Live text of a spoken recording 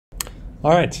All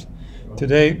right.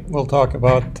 Today we'll talk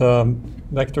about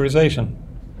vectorization.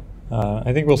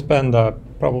 I think we'll spend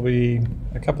probably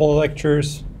a couple of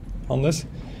lectures on this.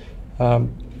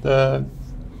 The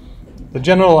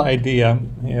general idea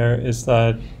here is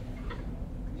that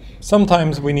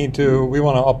sometimes we want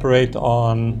to operate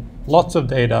on lots of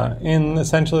data in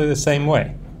essentially the same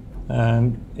way.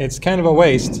 And it's kind of a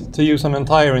waste to use an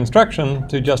entire instruction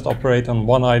to just operate on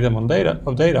one item of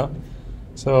data.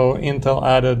 So Intel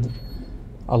added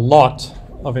a lot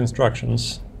of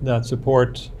instructions that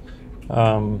support,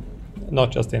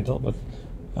 not just Intel, but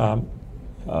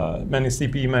many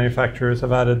CPU manufacturers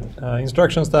have added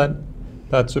instructions that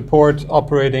support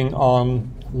operating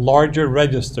on larger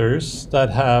registers that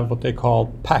have what they call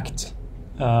packed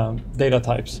data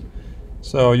types.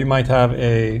 So you might have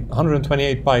a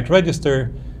 128-byte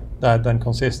register that then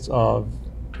consists of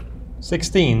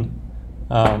 16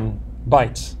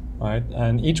 bytes, right?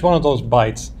 And each one of those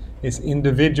bytes is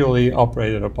individually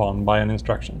operated upon by an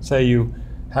instruction. Say you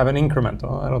have an increment.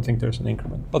 I don't think there's an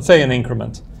increment, but say an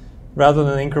increment. Rather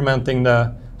than incrementing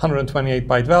the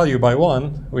 128-byte value by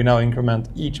 1, we now increment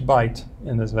each byte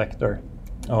in this vector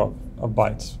of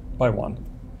bytes by 1.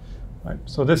 Right.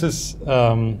 So this is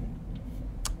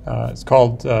it's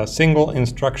called single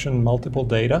instruction multiple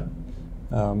data.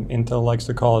 Intel likes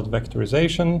to call it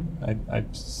vectorization.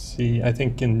 I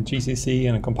think in GCC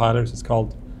and in compilers it's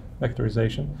called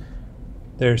vectorization.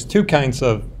 There's two kinds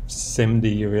of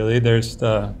SIMD really. There's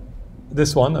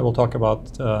this one that we'll talk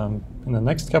about in the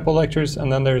next couple of lectures,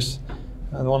 and then there's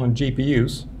the one on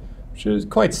GPUs, which is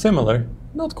quite similar,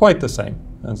 not quite the same.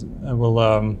 And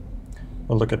we'll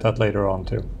look at that later on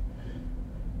too,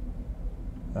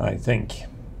 I think.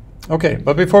 Okay,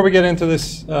 but before we get into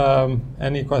this,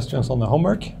 any questions on the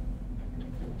homework?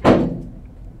 We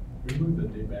moved the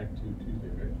day back to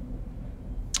Tuesday, right?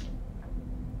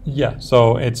 Yeah,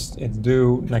 so it's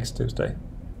due next Tuesday.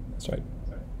 That's right.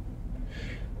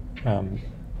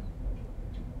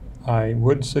 I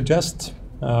would suggest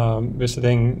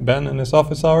visiting Ben in his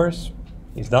office hours.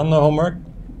 He's done the homework.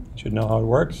 You should know how it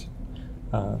works.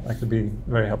 That could be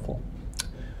very helpful.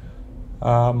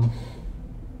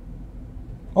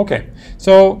 Okay,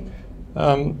 so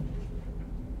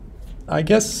I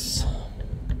guess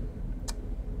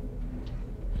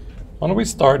why don't we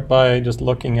start by just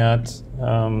looking at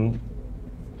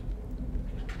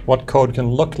what code can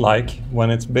look like when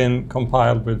it's been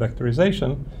compiled with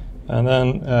vectorization, and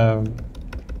then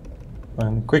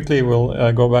and quickly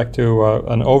we'll go back to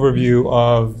an overview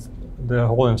of the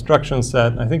whole instruction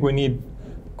set. I think we need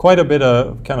quite a bit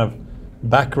of kind of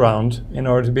background in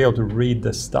order to be able to read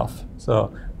this stuff.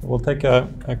 So we'll take a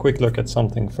quick look at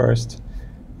something first.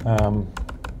 I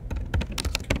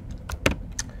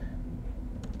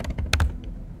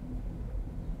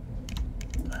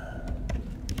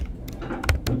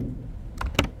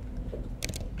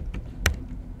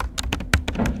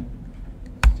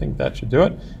think that should do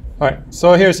it. All right,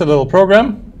 so here's a little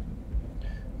program.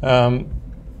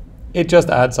 It just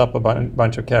adds up a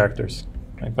bunch of characters.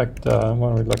 In fact, why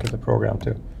don't we look at the program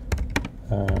too?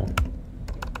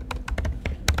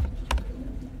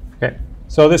 Okay,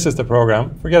 so this is the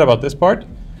program. Forget about this part.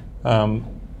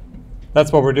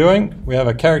 That's what we're doing. We have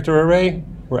a character array.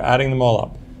 We're adding them all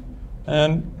up.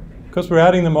 And because we're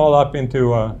adding them all up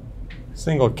into a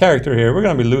single character here, we're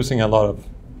going to be losing a lot of,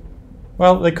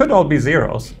 well, they could all be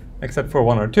zeros, except for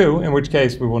 1 or 2, in which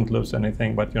case we wouldn't lose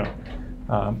anything. But you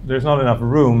know, there's not enough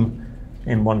room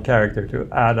in one character to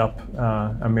add up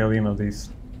a million of these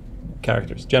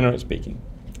characters, generally speaking.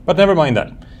 But never mind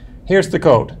that. Here's the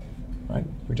code. Right?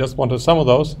 We just wanted some of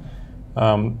those.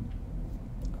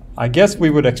 I guess we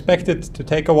would expect it to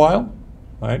take a while.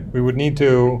 Right? We would need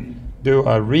to do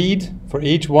a read for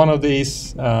each one of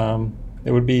these. There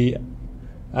would be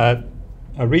a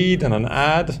read and an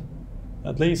add,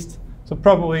 at least. So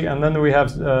probably, and then we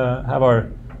have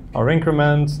our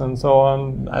increments and so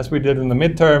on, as we did in the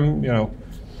midterm. You know,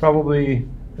 probably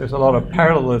there's a lot of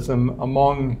parallelism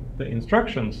among the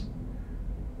instructions,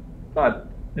 but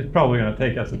it's probably going to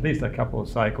take us at least a couple of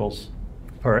cycles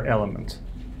per element.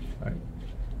 Right?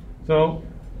 So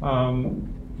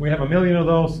we have 1 million of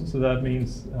those, so that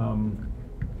means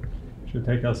it should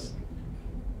take us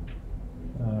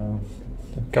a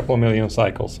couple of million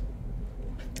cycles.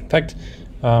 In fact,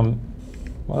 why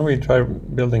don't we try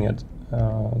building it?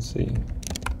 Let's see.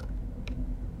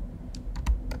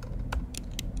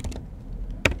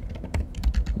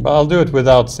 But I'll do it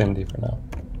without SIMD for now.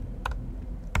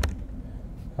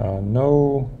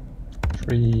 No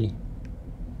tree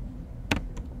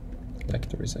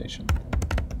vectorization.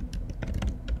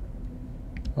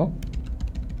 Oh.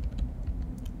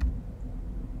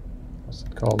 What's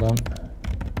it called then?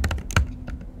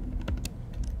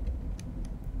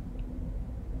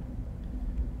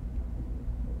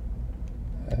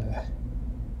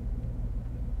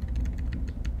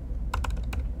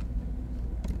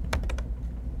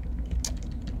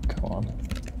 Go on.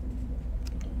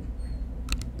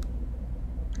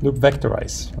 Loop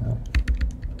vectorize.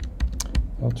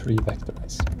 Not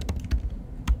re-vectorize.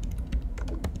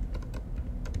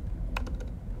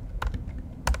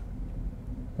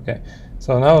 Okay,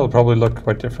 so now it'll probably look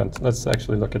quite different. Let's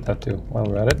actually look at that too while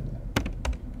we're at it.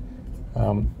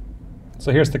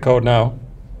 So here's the code now.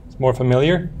 It's more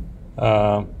familiar.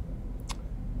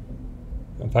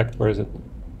 In fact, where is it?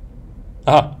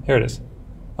 Ah, here it is.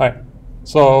 All right,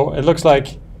 so it looks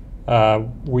like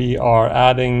we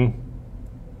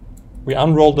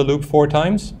unrolled the loop 4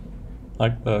 times,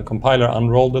 like the compiler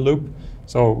unrolled the loop.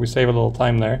 So we save a little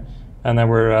time there, and then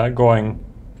we're going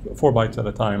 4 bytes at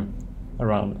a time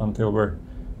around until we're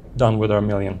done with our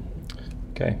million.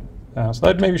 Okay, so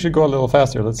that maybe should go a little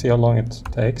faster. Let's see how long it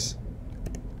takes.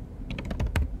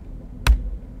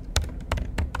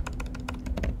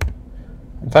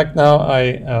 In fact, now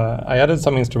I added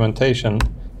some instrumentation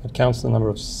that counts the number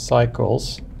of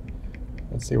cycles.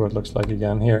 Let's see what it looks like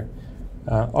again here.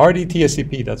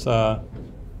 RDTSCP, that's a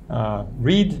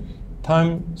read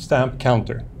timestamp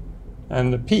counter.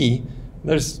 And the P,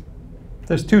 there's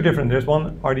 2 different. There's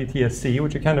one RDTSC,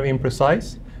 which is kind of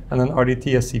imprecise, and then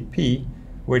RDTSCP,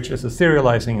 which is a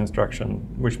serializing instruction,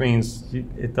 which means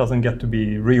it doesn't get to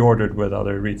be reordered with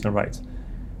other reads and writes.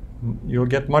 You'll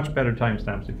get much better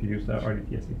timestamps if you use the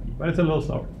RDTSCP, but it's a little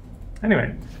slower.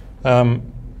 Anyway,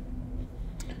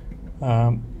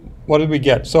 what did we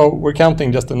get? So we're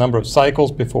counting just the number of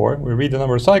cycles before. We read the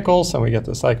number of cycles, and we get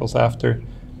the cycles after.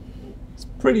 It's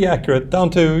pretty accurate,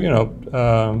 down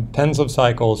to tens of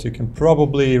cycles. You can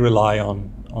probably rely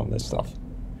on this stuff.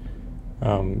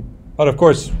 But of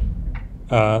course,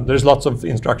 there's lots of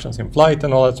instructions in flight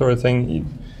and all that sort of thing.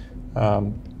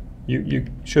 You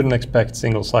shouldn't expect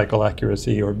single cycle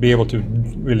accuracy or be able to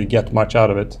really get much out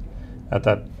of it at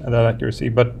that accuracy.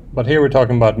 But here we're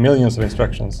talking about millions of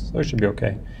instructions, so it should be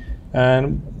okay.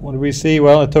 And what do we see?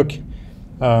 Well, it took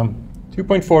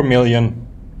 2.4 million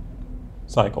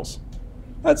cycles.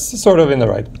 That's sort of in the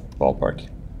right ballpark.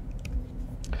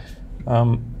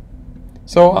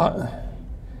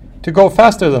 To go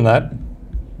faster than that,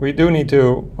 we do need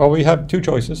to, well, we have 2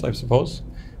 choices, I suppose.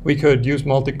 We could use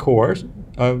multi-cores,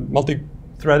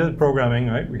 multi-threaded programming,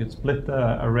 right? We could split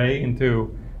the array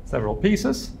into several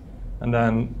pieces and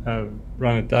then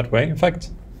run it that way. In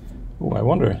fact, I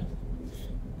wonder.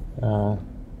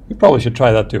 We probably should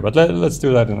try that too, but let's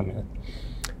do that in a minute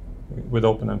with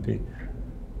OpenMP.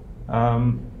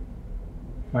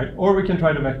 Right, or we can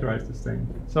try to vectorize this thing.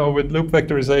 So with loop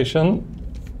vectorization,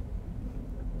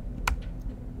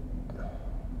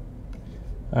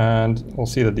 and we'll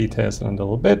see the details in a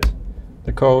little bit.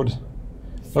 The code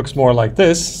looks more like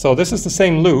this. So this is the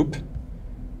same loop,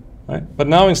 right? But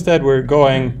now instead we're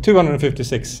going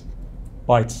 256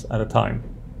 bytes at a time.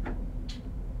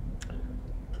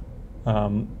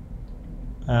 And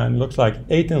it looks like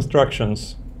 8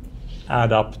 instructions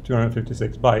add up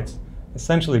 256 bytes,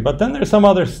 essentially. But then there's some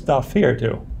other stuff here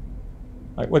too.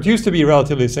 Like what used to be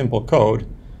relatively simple code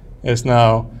is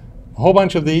now a whole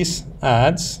bunch of these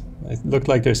adds. It looked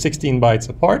like they're 16 bytes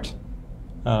apart.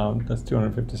 That's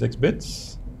 256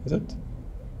 bits, is it?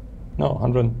 No,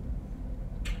 100.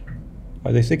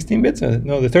 Are they 16 bits?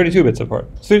 No, they're 32 bits apart.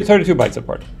 32 bytes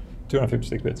apart,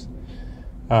 256 bits.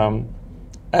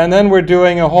 And then we're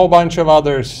doing a whole bunch of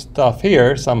other stuff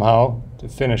here somehow to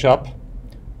finish up,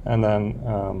 and then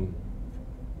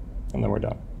we're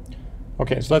done.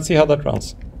 Okay, so let's see how that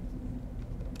runs.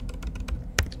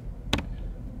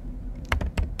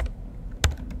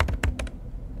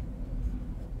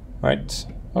 Right,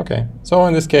 okay, so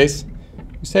in this case,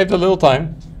 we saved a little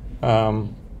time.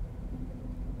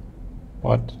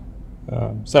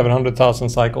 700,000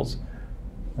 cycles.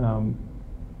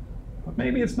 But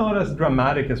maybe it's not as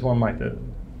dramatic as one might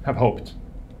have hoped,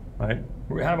 right?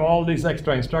 We have all these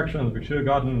extra instructions. We should have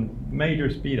gotten major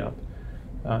speed up.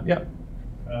 Yeah?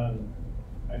 I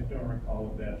don't recall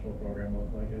what the actual program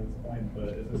looked like at this point, but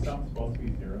is the sum supposed to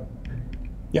be 0?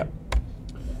 Yeah.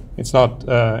 It's not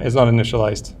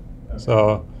initialized. Okay.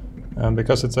 So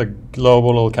because it's a global,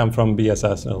 it'll come from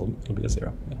BSS, it'll be a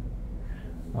 0. Yeah.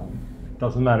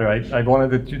 Doesn't matter. I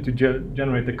wanted it to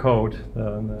generate the code.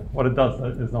 What it does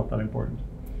is not that important.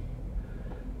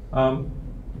 What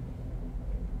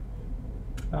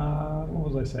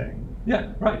was I saying?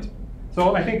 Yeah, right.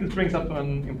 So I think this brings up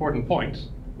an important point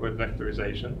with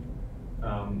vectorization.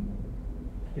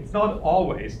 It's not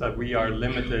always that we are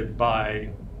limited by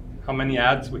how many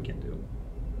adds we can do,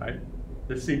 right?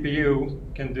 The CPU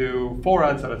can do 4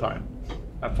 adds at a time,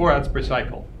 4 adds per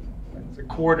cycle. Right? It's a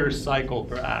quarter cycle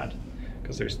per add,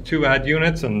 because there's 2 add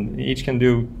units and each can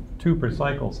do 2 per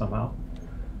cycle somehow.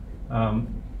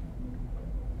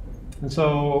 And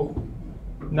so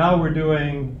now we're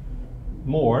doing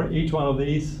more. Each one of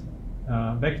these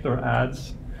vector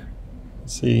adds.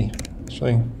 Let's see,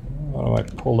 actually, how do I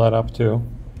pull that up to?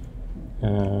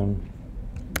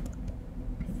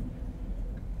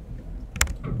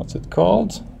 What's it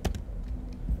called?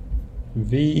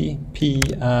 VP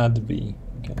add V.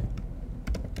 Okay.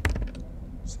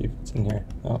 Let's see if it's in here.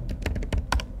 Oh.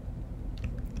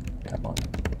 Come on.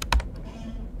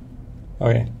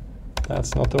 Okay,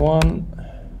 that's not the one.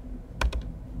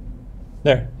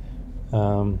 There.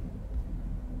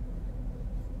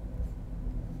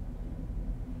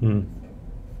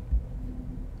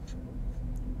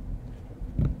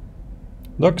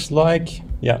 Looks like,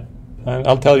 yeah, and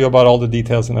I'll tell you about all the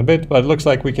details in a bit, but it looks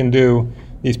like we can do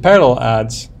these parallel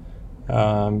adds.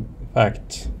 In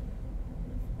fact,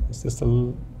 this is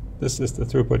the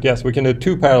throughput. Yes, we can do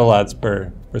 2 parallel adds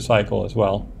per cycle as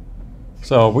well.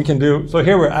 So we can do, so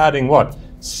here we're adding what?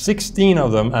 16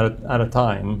 of them at a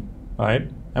time, right?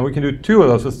 And we can do 2 of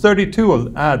those, so 32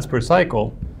 of adds per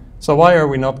cycle. So why are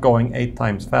we not going 8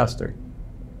 times faster?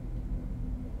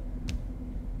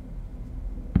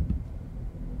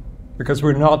 Because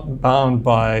we're not bound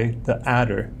by the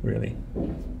adder, really.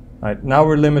 Right? Now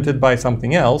we're limited by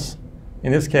something else.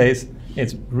 In this case,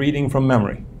 it's reading from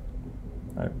memory.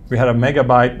 Right? If we had a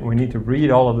megabyte and we need to read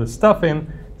all of this stuff in,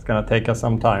 it's going to take us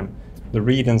some time. The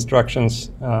read instructions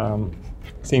the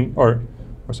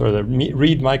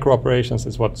read microoperations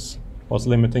is what's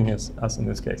limiting us in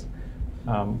this case.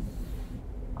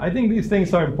 I think these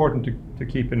things are important to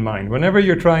keep in mind. Whenever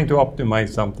you're trying to optimize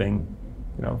something,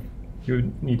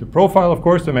 you need to profile, of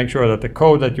course, to make sure that the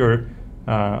code that you're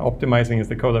optimizing is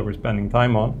the code that we're spending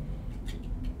time on.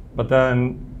 But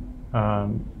then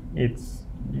you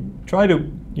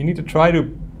need to try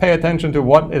to pay attention to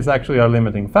what is actually our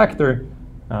limiting factor.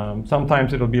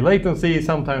 Sometimes it'll be latency,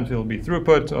 sometimes it'll be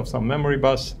throughput of some memory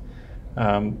bus.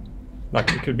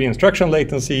 Like it could be instruction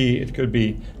latency, it could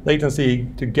be latency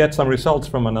to get some results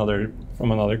from another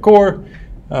core.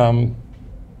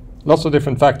 Lots of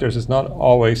different factors. It's not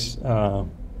always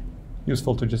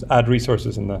useful to just add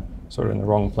resources in the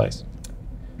wrong place.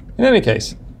 In any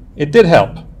case, it did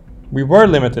help. We were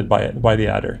limited by the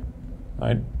adder,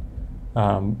 right?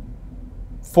 4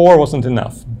 wasn't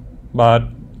enough, but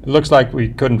it looks like we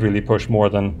couldn't really push more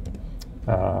than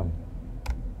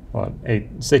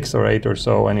 6 or 8 or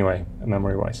so anyway,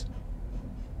 memory-wise.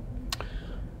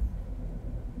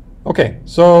 Okay,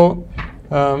 so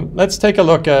let's take a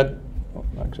look at.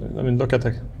 Actually, let me look at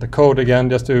the code again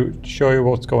just to show you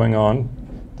what's going on.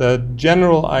 The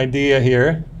general idea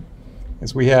here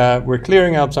is we're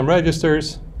clearing out some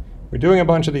registers. We're doing a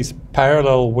bunch of these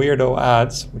parallel weirdo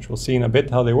adds, which we'll see in a bit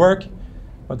how they work.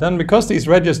 But then because these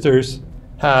registers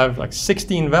have like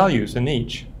 16 values in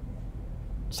each,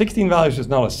 16 values is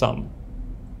not a sum.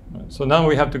 So now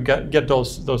we have to get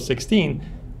those 16,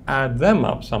 add them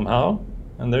up somehow,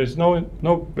 and there's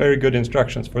no very good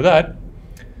instructions for that.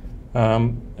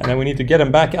 And then we need to get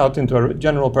them back out into a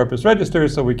general purpose register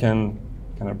so we can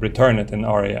kind of return it in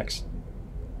RAX.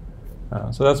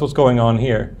 So that's what's going on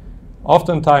here.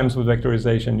 Oftentimes with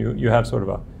vectorization, you have sort of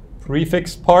a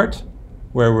prefix part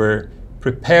where we're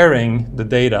preparing the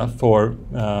data for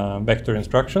vector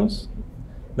instructions.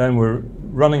 Then we're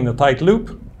running the tight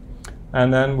loop,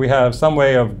 and then we have some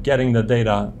way of getting the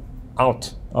data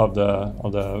out of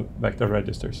the vector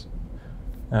registers.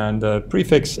 And the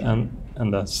prefix and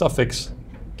the suffix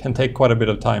can take quite a bit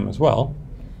of time as well.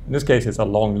 In this case, it's a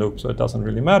long loop, so it doesn't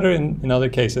really matter. In other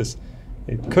cases,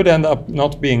 it could end up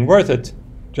not being worth it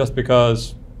just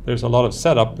because there's a lot of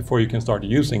setup before you can start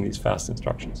using these fast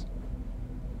instructions.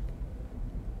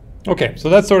 Okay, so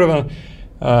that's sort of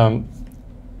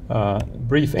a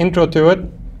brief intro to it.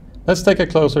 Let's take a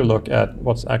closer look at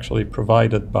what's actually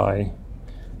provided by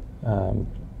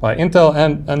Intel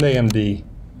and AMD.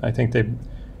 I think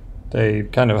they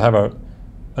kind of have a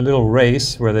little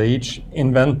race where they each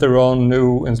invent their own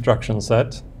new instruction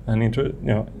set and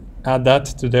add that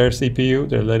to their CPU,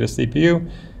 their latest CPU.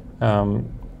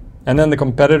 And then the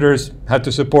competitors had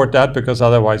to support that because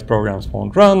otherwise programs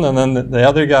won't run. And then the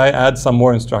other guy adds some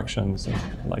more instructions and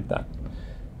like that.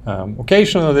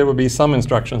 Occasionally there will be some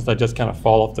instructions that just kind of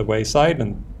fall off the wayside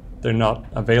and they're not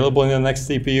available in the next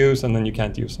CPUs, and then you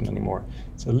can't use them anymore.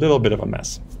 It's a little bit of a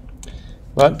mess.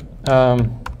 But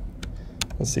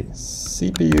let's see,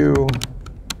 CPU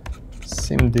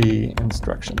SIMD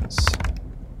instructions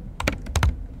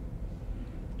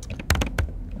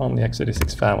on the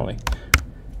x86 family.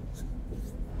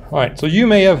 All right, so you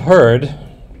may have heard,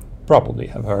 probably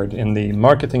have heard in the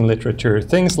marketing literature,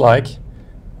 things like,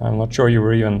 I'm not sure you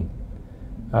were even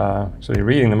actually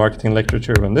reading the marketing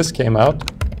literature when this came out,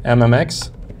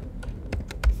 MMX.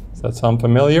 Does that sound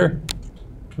familiar?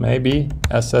 Maybe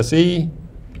SSE,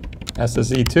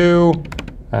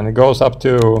 SSE2, and it goes up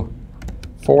to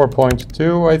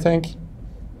 4.2, I think.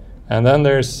 And then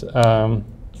there's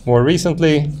more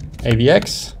recently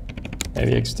AVX,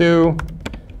 AVX2,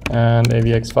 and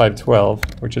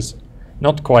AVX512, which is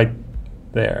not quite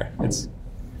there. It's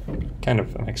kind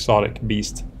of an exotic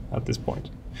beast at this point.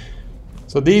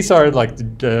 So these are like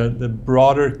the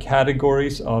broader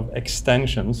categories of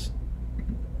extensions.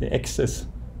 The X's.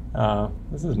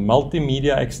 This is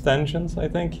multimedia extensions, I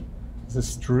think. This is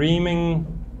streaming.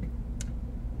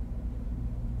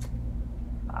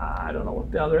 I don't know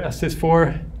what the other S is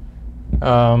for.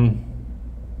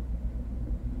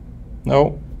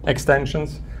 No,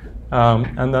 extensions.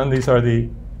 And then these are the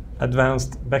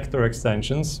advanced vector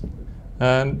extensions.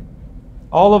 And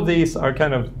all of these are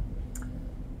kind of,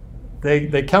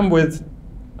 they come with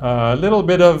a little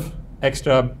bit of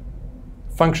extra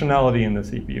functionality in the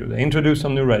CPU. They introduce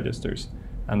some new registers,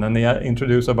 and then they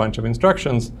introduce a bunch of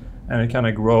instructions, and it kind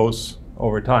of grows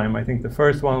over time. I think the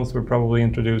first ones were probably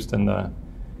introduced in the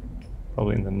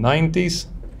 90s,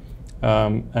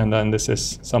 and then this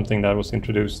is something that was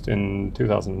introduced in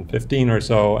 2015 or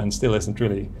so, and still isn't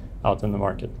really out in the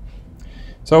market.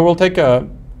 So we'll take a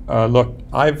look.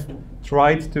 I've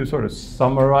tried to sort of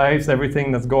summarize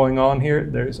everything that's going on here.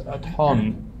 There's a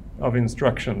ton of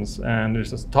instructions, and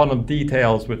there's a ton of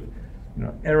details with, you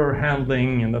know, error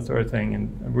handling and that sort of thing,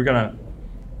 and we're gonna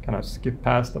kind of skip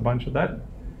past a bunch of that.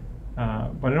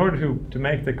 But in order to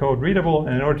make the code readable,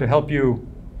 and in order to help you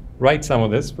write some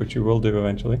of this, which you will do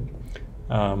eventually,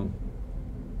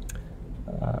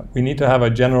 we need to have a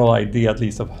general idea at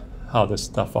least of how this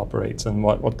stuff operates and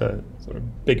what the sort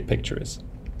of big picture is.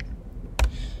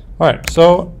 All right,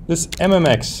 so this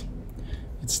MMX,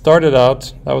 it started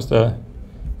out, that was the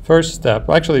first step.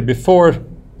 Actually, before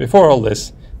all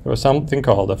this, there was something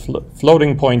called a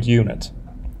floating point unit,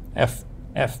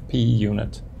 FP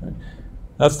unit. Right?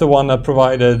 That's the one that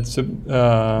provided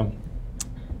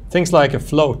things like a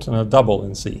float and a double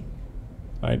in C.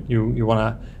 Right? You want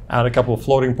to add a couple of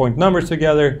floating point numbers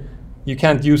together. You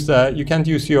can't use that. You can't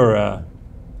use your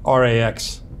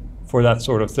RAX for that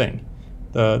sort of thing.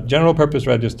 The general purpose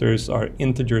registers are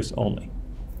integers only.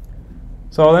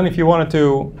 So then if you wanted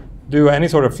to do any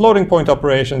sort of floating point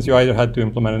operations, you either had to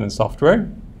implement it in software.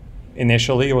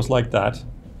 Initially, it was like that.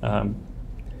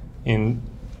 In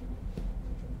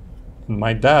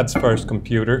my dad's first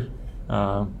computer,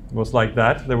 it was like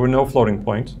that. There were no floating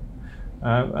point.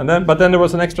 But then there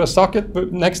was an extra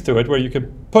socket next to it where you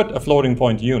could put a floating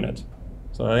point unit.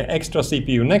 So an extra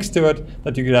CPU next to it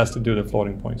that you could ask to do the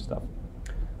floating point stuff.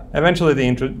 Eventually,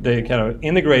 they kind of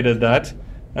integrated that,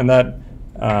 and that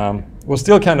was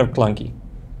still kind of clunky.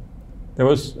 There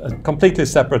was a completely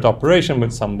separate operation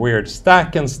with some weird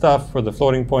stack and stuff for the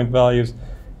floating point values.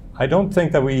 I don't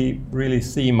think that we really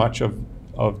see much of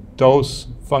those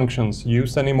functions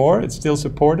used anymore. It's still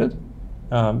supported,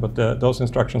 but those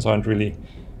instructions aren't really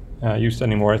used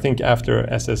anymore. I think after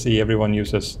SSE, everyone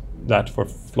uses that for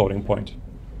floating point.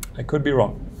 I could be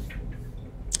wrong.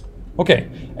 Okay,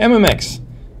 MMX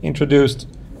introduced.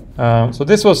 So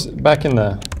this was back in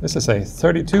the, this is a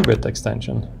 32-bit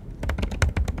extension.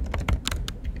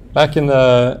 Back in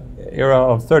the era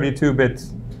of 32-bit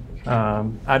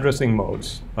addressing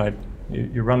modes, right?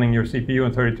 You're running your CPU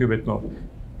in 32-bit mode.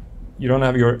 You don't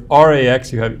have your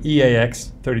RAX, you have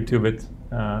EAX 32-bit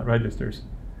registers.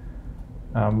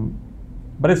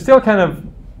 But it still kind of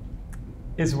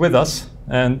is with us,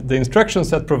 and the instruction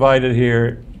set provided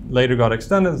here later got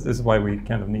extended. This is why we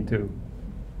kind of need to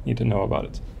know about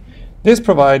it. This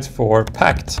provides for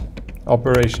packed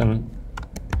operation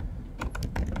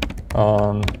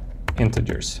on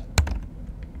integers.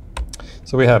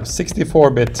 So we have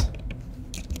 64-bit,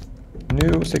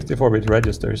 new 64-bit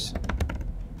registers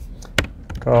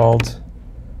called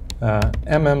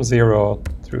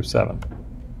MM0 through 7.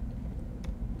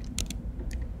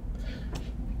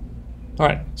 All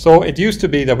right, so it used to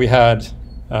be that we had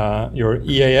your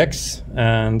EAX,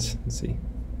 and let's see,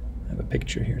 I have a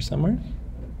picture here somewhere.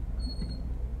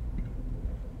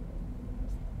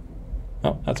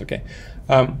 Oh, that's okay.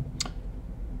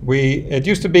 It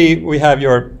used to be we have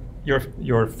your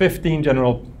 15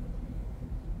 general,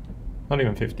 not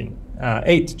even 15,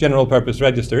 8 general purpose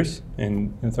registers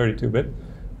in 32-bit.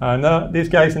 Now these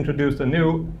guys introduced a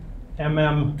new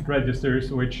MM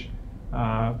registers which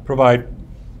provide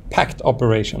packed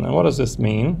operation. And what does this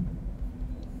mean?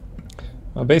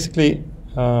 Basically,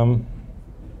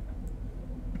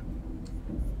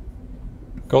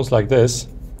 goes like this.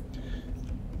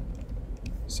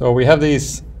 So we have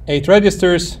these 8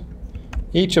 registers,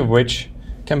 each of which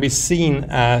can be seen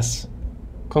as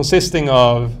consisting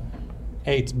of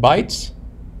 8 bytes,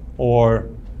 or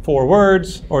 4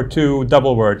 words, or 2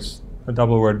 double words, a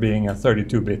double word being a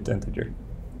 32-bit integer.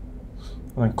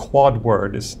 And then quad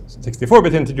word is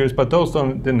 64-bit integers, but those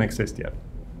didn't exist yet.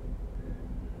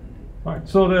 All right,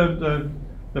 so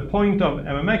the point of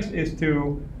MMX is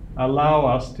to allow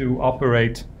us to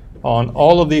operate on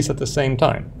all of these at the same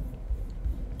time.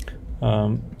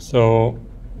 So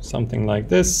something like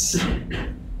this.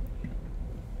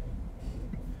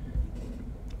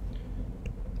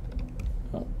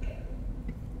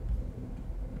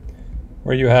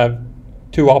 Where you have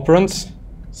 2 operands,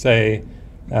 say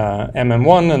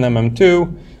MM1 and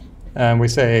MM2, and we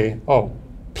say, oh,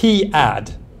 P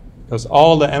add, because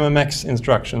all the MMX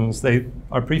instructions, they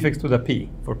are prefixed with a P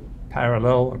for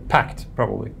parallel, or packed,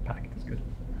 probably. Packed is good.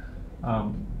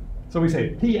 So we say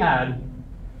P add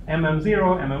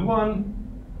MM0, MM1,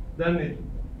 then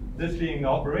this being the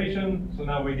operation, so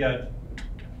now we get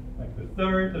like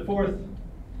the fourth,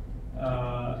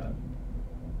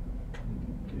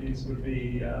 these would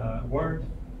be word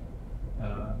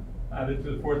added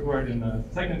to the 4th word in the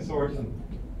 2nd source,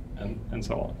 and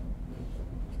so on.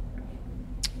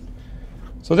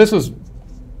 So this was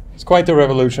quite a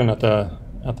revolution at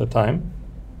the time.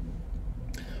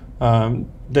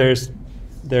 There's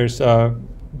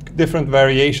different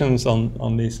variations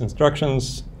on these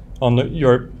instructions, on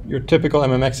your typical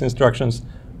MMX instructions,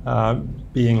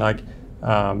 being like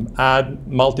add,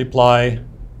 multiply,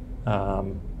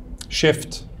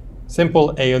 shift,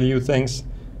 simple ALU things.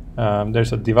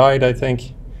 There's a divide, I think.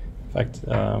 In fact,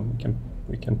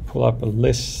 we can pull up a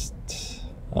list.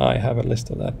 I have a list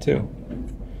of that too.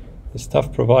 The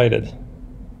stuff provided.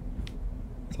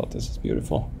 I thought this is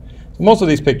beautiful. So most of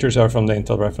these pictures are from the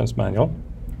Intel reference manual,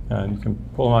 and you can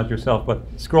pull them out yourself, but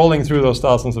scrolling through those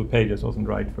thousands of pages wasn't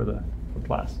right for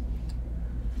class.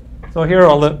 So here are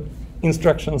all the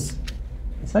instructions,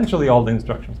 essentially all the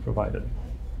instructions provided.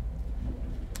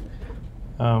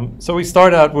 So we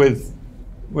start out with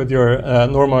your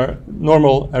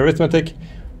normal arithmetic.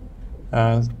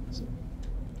 It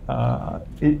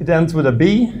ends with a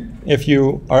B if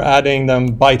you are adding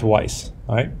them byte-wise,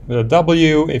 right? With a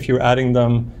W if you're adding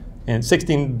them in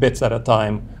 16 bits at a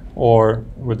time, or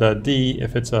with a D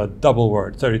if it's a double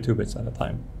word, 32 bits at a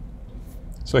time.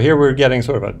 So here we're getting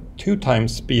sort of a 2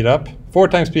 times speed up, 4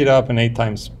 times speed up, and 8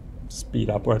 times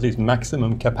speed up, or at least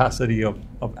maximum capacity of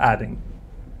adding.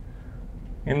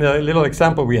 In the little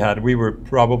example we had, we were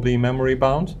probably memory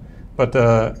bound, but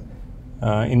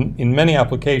in many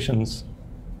applications,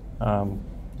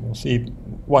 we'll see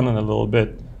one in a little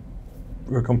bit,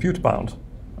 we're compute bound.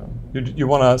 You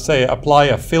want to say apply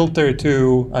a filter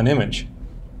to an image.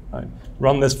 Right?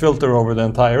 Run this filter over the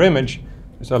entire image.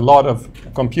 There's a lot of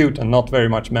compute and not very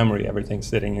much memory. Everything's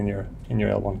sitting in your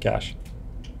L1 cache.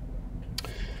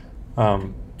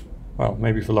 Well,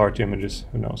 maybe for large images,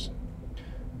 who knows?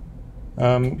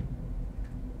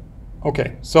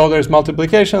 Okay, so there's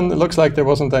multiplication. It looks like there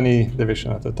wasn't any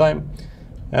division at the time.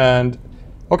 And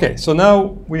okay, so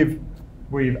now we've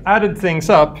added things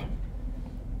up.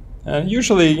 And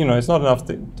usually, it's not enough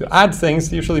to add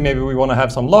things. Usually, maybe we want to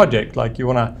have some logic, like you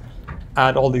want to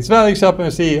add all these values up and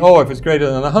you see, oh, if it's greater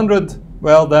than 100,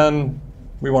 well, then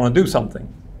we want to do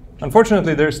something.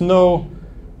 Unfortunately, there's no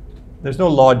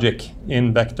logic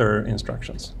in vector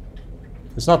instructions.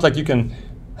 It's not like you can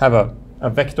have a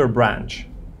vector branch.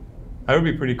 That would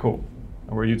be pretty cool,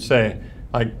 where you'd say,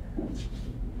 like,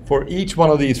 for each one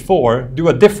of these 4, do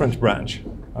a different branch,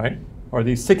 right? Or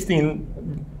these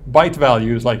 16 byte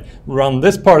values, like run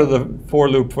this part of the for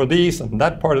loop for these and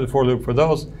that part of the for loop for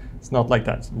those. It's not like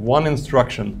that. It's one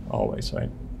instruction always, right?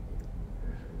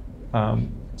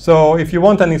 So if you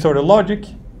want any sort of logic,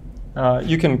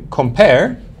 you can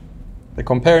compare. The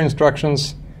compare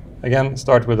instructions, again,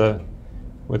 start with a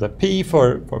P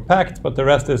for packed, but the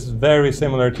rest is very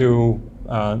similar to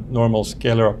normal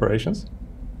scalar operations.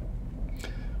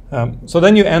 So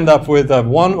then you end up with a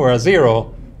 1 or a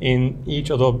 0 in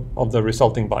each of the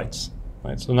resulting bytes.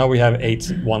 Right? So now we have 8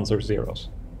 1s or 0s.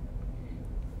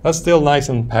 That's still nice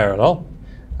and parallel.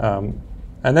 And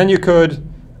then you could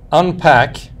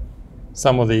unpack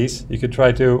some of these. You could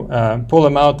try to pull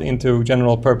them out into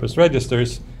general purpose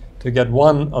registers to get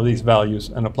one of these values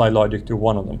and apply logic to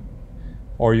one of them.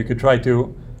 Or you could try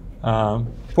to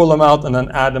pull them out and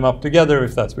then add them up together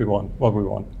if that's what we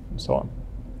want, and so on.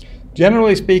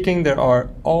 Generally speaking, there are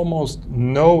almost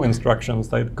no instructions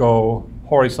that go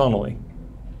horizontally,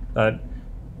 that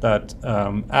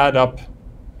add up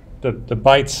the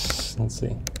bytes. Let's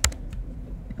see.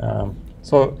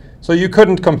 So you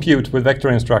couldn't compute with vector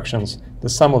instructions the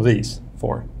sum of these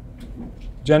 4.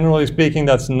 generally speaking,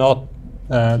 that's not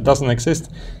doesn't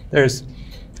exist. There's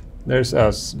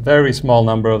a very small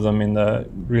number of them in the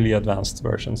really advanced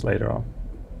versions later on.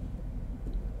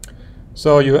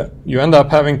 So you end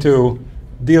up having to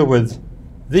deal with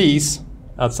these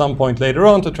at some point later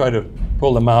on to try to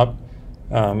pull them out.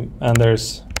 And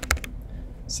there's,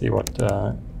 see what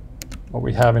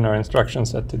we have in our instruction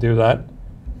set to do that.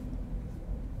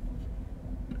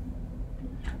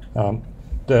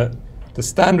 The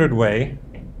standard way,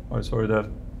 or sorry,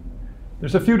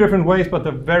 there's a few different ways, but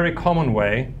the very common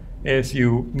way is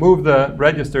you move the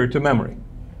register to memory.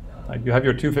 Like you have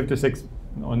your 256,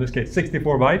 or in this case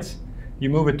 64 bytes, you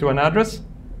move it to an address,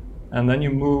 and then you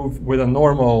move with a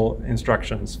normal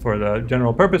instructions for the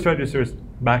general purpose registers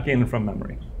back in from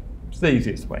memory. It's the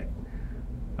easiest way.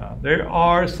 There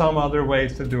are some other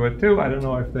ways to do it too. I don't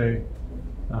know if they,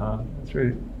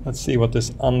 let's see what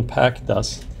this unpack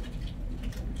does.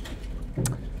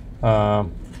 Oh,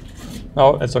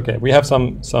 it's okay. We have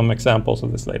some examples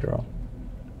of this later on.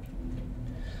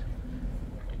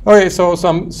 Okay, so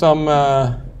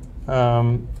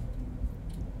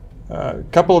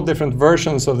couple of different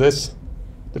versions of this,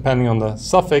 depending on the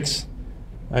suffix.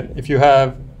 Right? If you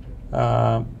have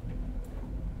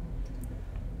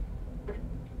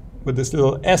with this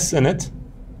little s in it,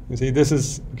 you see this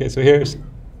is okay. So here's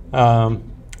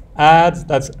add.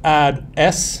 That's add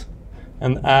s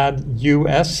and add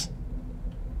us.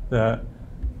 The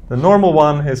normal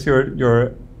one is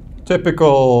your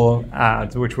typical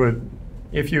add, which would,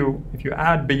 if you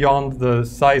add beyond the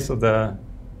size of the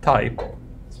type,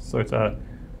 so it's if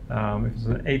it's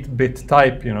an 8-bit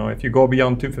type, you know, if you go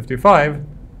beyond 255,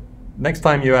 next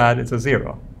time you add, it's a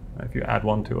 0, if you add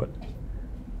 1 to it.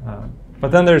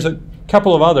 But then there's a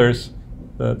couple of others,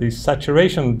 these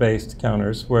saturation-based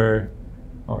counters, or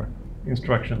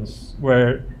instructions,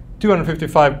 where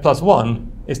 255 plus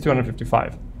 1 is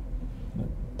 255.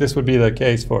 This would be the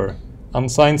case for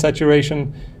unsigned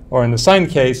saturation, or in the signed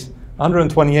case,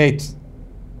 128,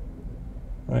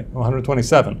 right?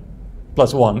 127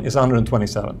 plus 1 is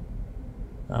 127.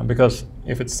 Because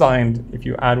if it's signed, if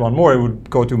you add one more, it would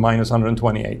go to minus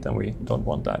 128, and we don't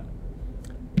want that.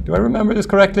 Do I remember this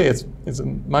correctly? It's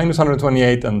minus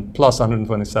 128 and plus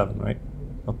 127, right?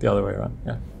 Not the other way around.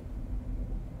 Yeah.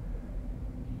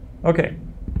 Okay.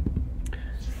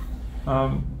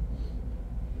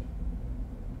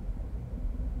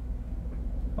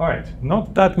 All right,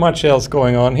 not that much else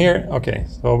going on here. Okay,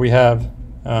 so we have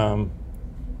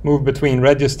move between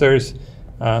registers.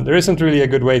 There isn't really a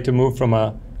good way to move from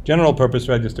a general purpose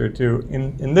register to,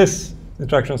 in this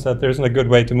instruction set, there isn't a good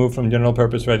way to move from general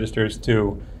purpose registers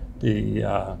to the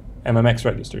MMX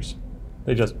registers.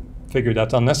 They just figured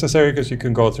that's unnecessary because you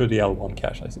can go through the L1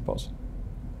 cache, I suppose.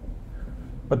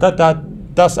 But that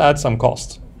does add some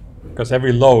cost, because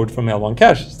every load from L1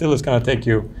 cache still is going to take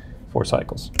you 4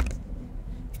 cycles.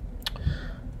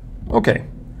 Okay,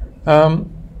 let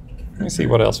me see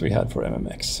what else we had for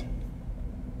MMX.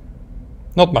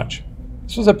 Not much.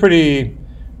 This was a pretty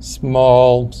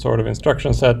small sort of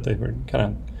instruction set. They were kind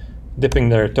of dipping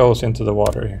their toes into the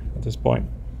water here at this point.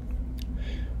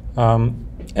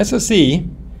 SSE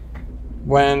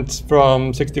went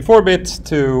from 64-bit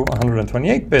to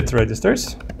 128-bit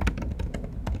registers.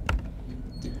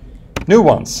 New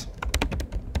ones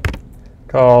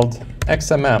called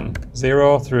XMM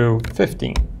 0 through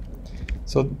 15.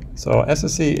 So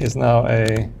SSE is now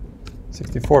a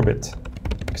 64-bit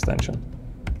extension.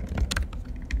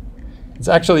 It's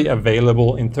actually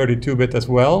available in 32-bit as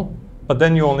well, but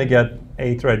then you only get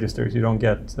 8 registers. You don't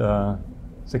get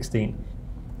 16.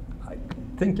 I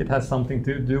think it has something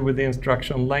to do with the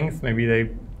instruction length. Maybe they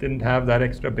didn't have that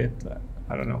extra bit.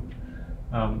 I don't know.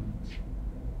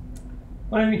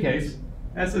 But in any case,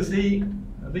 SSE,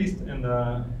 at least in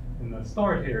the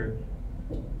start here,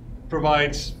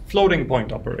 provides floating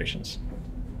point operations.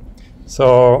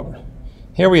 So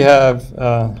here we have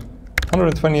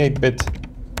 128-bit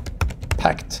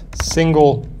packed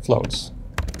single floats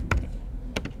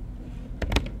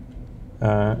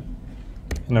in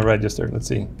a register. Let's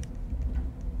see.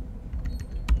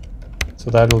 So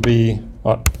that will be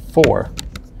 4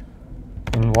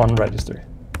 in one register.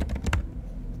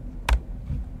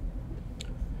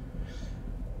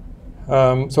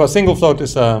 So a single float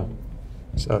is a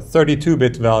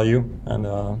 32-bit value, and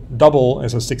a double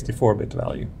is a 64-bit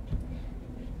value.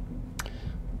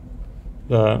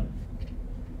 I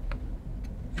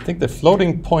think the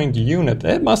floating point unit,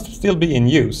 it must still be in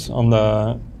use on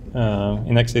the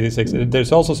in x86.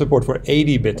 There's also support for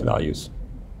 80-bit values.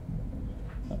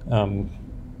 I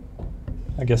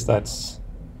guess that's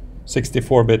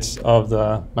 64 bits of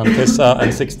the mantissa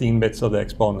and 16 bits of the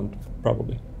exponent,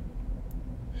 probably.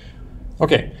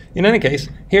 Okay, in any case,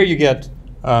 here you get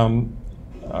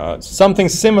something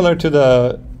similar to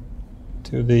the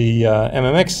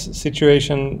MMX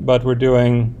situation, but we're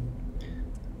doing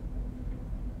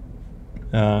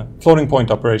floating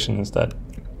point operation instead.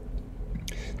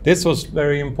 This was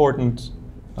very important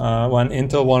when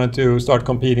Intel wanted to start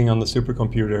competing on the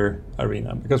supercomputer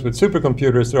arena, because with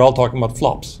supercomputers they're all talking about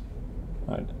flops.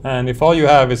 Right. And if all you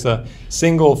have is a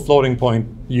single floating point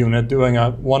unit doing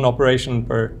one operation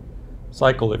per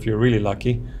cycle, if you're really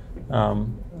lucky,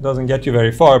 it doesn't get you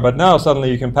very far. But now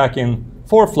suddenly you can pack in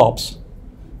 4 flops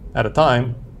at a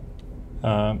time.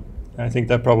 I think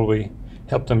that probably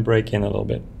helped them break in a little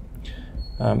bit.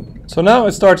 So now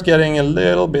it starts getting a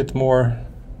little bit more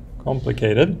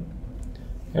complicated.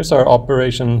 Here's our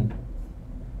operation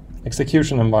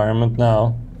execution environment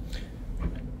now.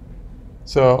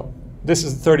 So this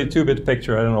is a 32-bit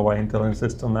picture. I don't know why Intel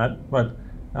insists on that, but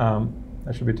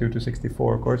that should be 2 to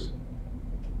 64, of course.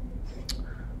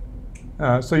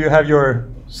 So you have your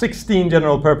 16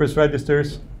 general purpose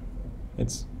registers.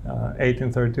 It's 8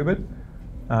 in 32-bit.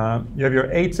 You have your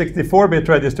 8 64-bit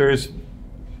registers,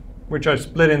 which are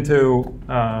split into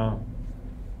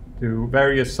to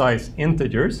various size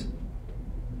integers.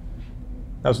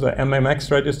 Those are the MMX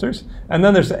registers. And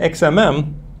then there's the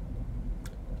XMM.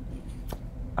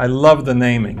 I love the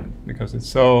naming because it's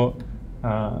so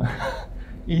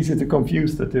easy to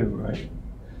confuse the two, right?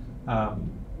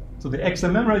 So the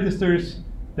XMM registers,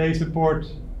 they support,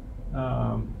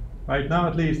 right now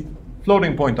at least,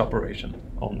 floating point operation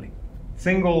only.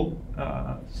 Single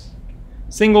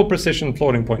precision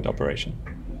floating point operation.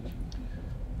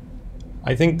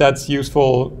 I think that's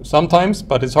useful sometimes,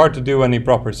 but it's hard to do any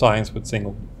proper science with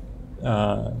single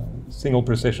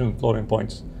precision floating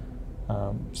points.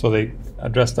 So they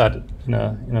address that in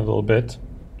a little bit.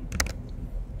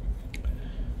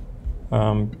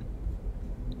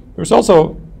 There's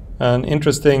also an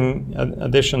interesting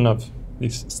addition of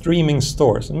these streaming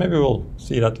stores, and maybe we'll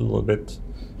see that a little bit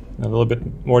in a little bit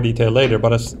more detail later.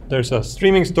 But there's a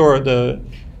streaming store. I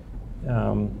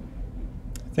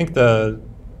think the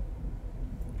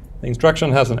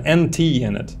instruction has an NT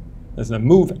in it. There's a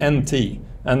move NT,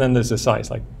 and then there's a size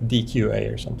like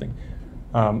DQA or something.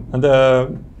 And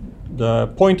the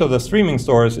point of the streaming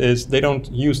stores is they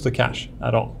don't use the cache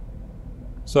at all.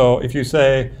 So if you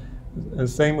say,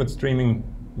 same with streaming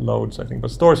loads, I think,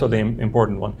 but stores are the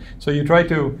important one. So you try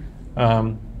to,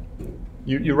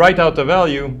 you write out the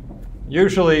value.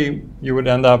 Usually you would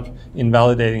end up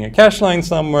invalidating a cache line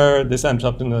somewhere. This ends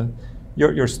up in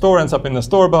your store ends up in the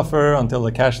store buffer until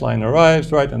the cache line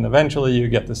arrives, right? And eventually you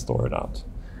get to store it out.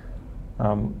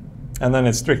 And then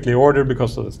it's strictly ordered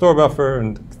because of the store buffer,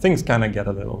 and things kind of get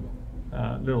a little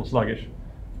sluggish.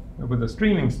 With the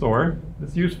streaming store,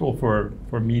 it's useful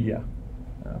for media.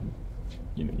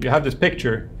 You have this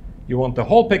picture, you want the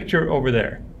whole picture over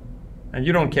there, and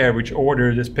you don't care which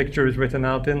order this picture is written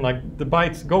out in. Like the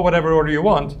bytes, go whatever order you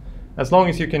want, as long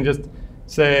as you can just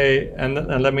say and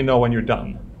let me know when you're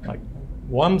done. Like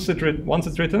once it's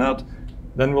written out,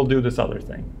 then we'll do this other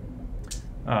thing.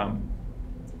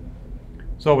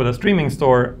 So with a streaming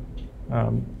store,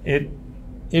 it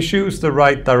issues the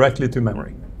write directly to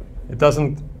memory. It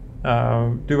doesn't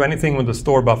do anything with the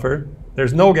store buffer.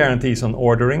 There's no guarantees on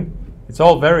ordering. It's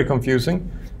all very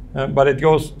confusing, but it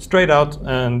goes straight out,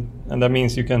 and that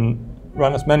means you can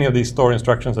run as many of these store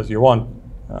instructions as you want,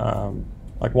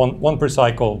 like one per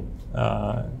cycle,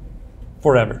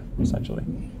 forever, essentially.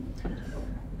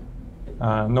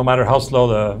 No matter how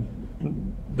slow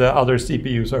the other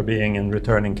CPUs are being in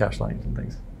returning cache lines and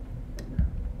things.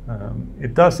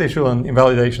 It does issue an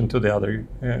invalidation to the other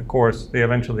cores. They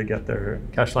eventually get their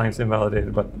cache lines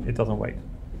invalidated, but it doesn't wait.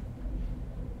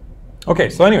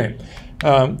 Okay, so anyway,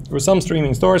 there were some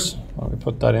streaming stores. I'll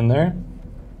put that in there.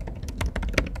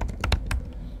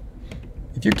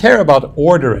 If you care about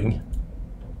ordering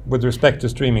with respect to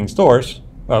streaming stores,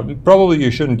 probably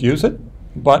you shouldn't use it,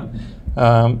 but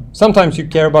sometimes you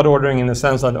care about ordering in the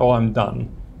sense that, oh, I'm done.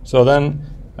 So then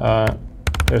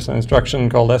there's an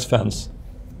instruction called sfence,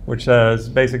 which says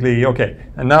basically, okay,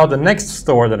 and now the next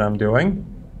store that I'm doing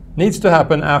needs to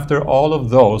happen after all of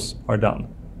those are done.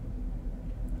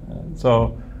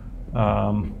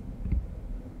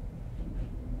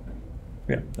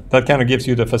 Yeah, that kind of gives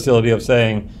you the facility of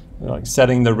saying, like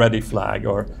setting the ready flag,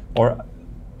 or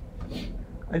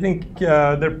I think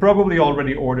they're probably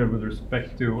already ordered with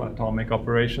respect to atomic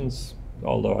operations,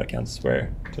 although I can't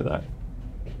swear to that.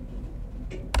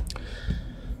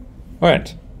 All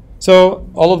right, so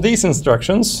all of these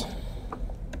instructions,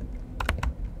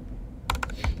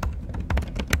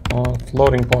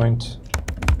 floating point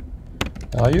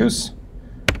values,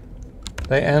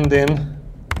 they end in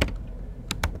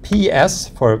PS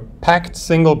for packed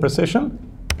single precision,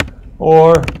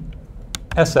 or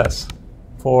SS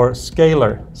for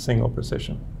scalar single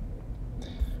precision.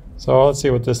 So let's see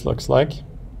what this looks like.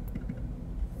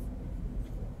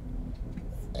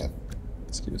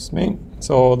 Excuse me.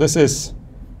 So this is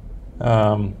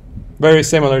very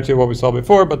similar to what we saw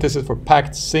before, but this is for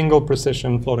packed single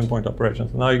precision floating point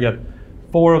operations. So now you get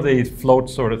 4 of these float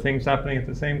sort of things happening at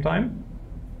the same time.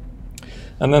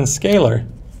 And then scalar.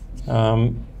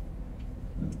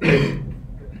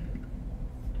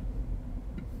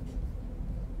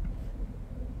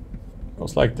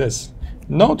 Goes like this.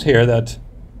 Note here that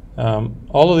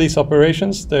all of these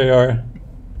operations, they are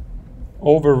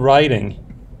overriding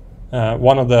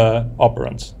one of the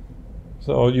operands.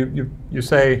 So you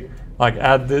say like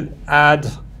add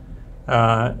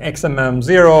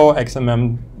XMM0,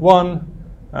 XMM1.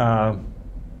 I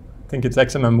think it's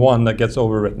XMM1 that gets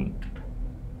overwritten.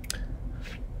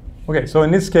 Okay, so in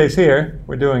this case here,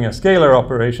 we're doing a scalar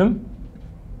operation.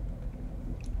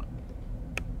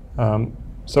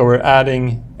 So we're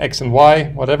adding X and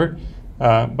Y, whatever.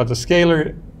 But the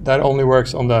scalar, that only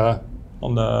works on the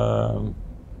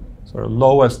sort of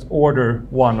lowest order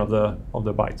one of the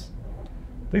bytes.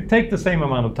 They take the same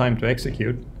amount of time to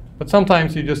execute, but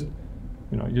sometimes you just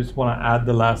want to add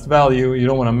the last value. You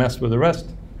don't want to mess with the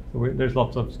rest. So there's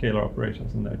lots of scalar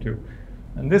operations in there too.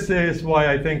 And this is why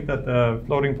I think that the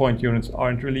floating point units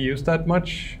aren't really used that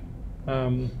much,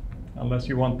 unless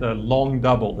you want the long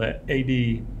double, the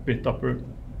 80-bit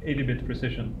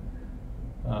precision,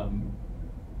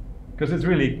 because it's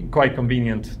really quite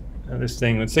convenient. This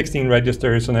thing with 16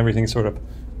 registers and everything sort of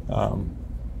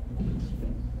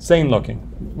sane looking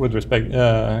with respect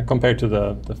compared to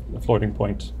the floating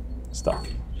point stuff,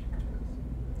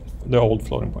 the old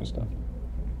floating point stuff.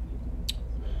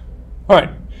 All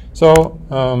right, so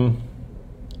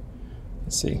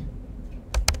let's see.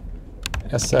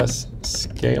 SS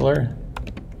scalar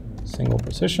single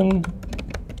precision,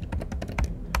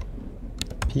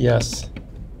 PS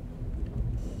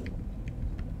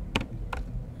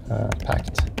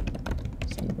packed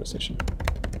single precision.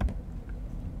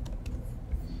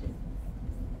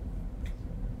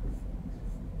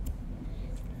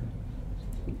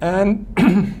 And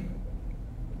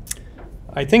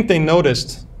I think they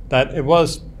noticed that it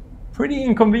was pretty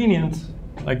inconvenient.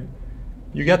 Like,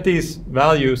 you get these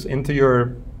values into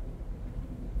your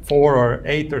 4 or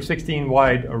 8 or 16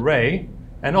 wide array,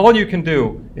 and all you can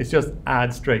do is just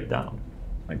add straight down.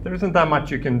 Like, there isn't that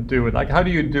much you can do with, like, how do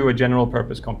you do a general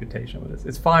purpose computation with this?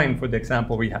 It's fine for the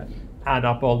example we had. Add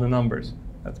up all the numbers.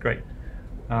 That's great.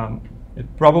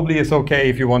 It probably is okay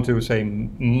if you want to, say,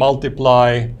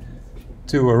 multiply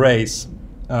 2 arrays,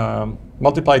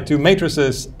 multiply 2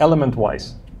 matrices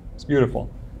element-wise. It's beautiful.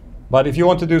 But if you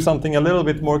want to do something a little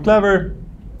bit more clever,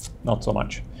 not so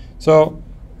much. So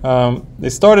they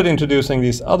started introducing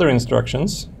these other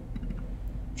instructions,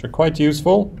 which are quite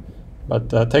useful, but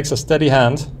takes a steady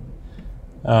hand.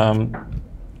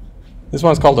 This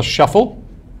one's called a shuffle,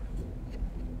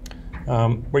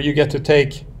 where you get to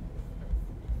take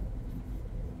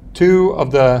 2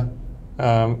 of the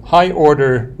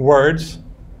high-order words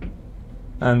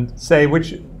and say in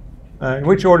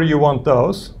which order you want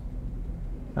those.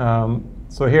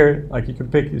 So here, like, you can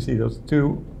pick, you see those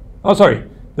 2, oh sorry,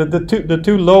 the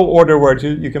two low-order words,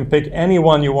 you can pick any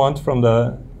one you want from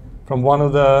one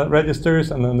of the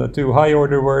registers, and then the 2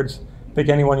 high-order words, pick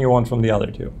any one you want from the other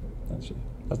 2.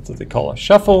 That's what they call a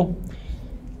shuffle.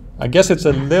 I guess it's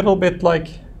a little bit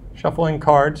like shuffling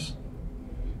cards.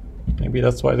 Maybe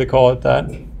that's why they call it that.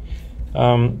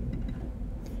 And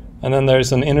then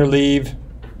there's an interleave,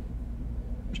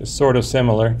 which is sort of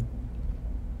similar.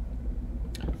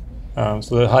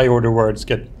 So the high order words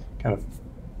get kind of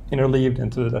interleaved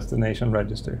into the destination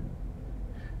register.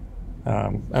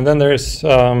 And then there's,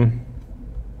 no,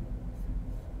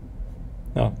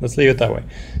 let's leave it that way.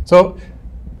 So,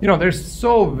 there's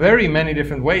so very many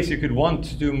different ways you could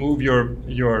want to move your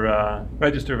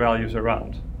register values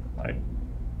around, right?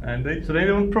 And so they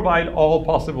don't provide all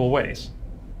possible ways.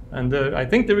 And I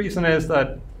think the reason is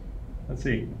that, let's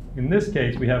see, in this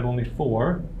case we have only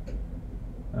 4,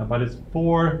 but it's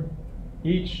 4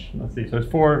 each. Let's see, so it's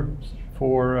 4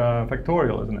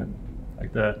 factorial, isn't it?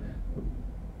 Like the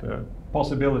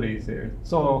possibilities here.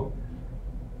 So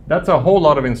that's a whole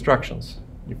lot of instructions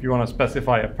if you want to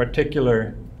specify a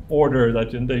particular order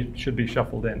that they should be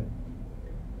shuffled in.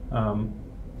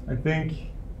 I think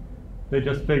they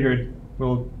just figured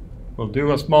we'll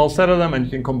do a small set of them, and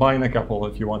you can combine a couple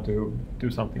if you want to do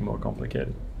something more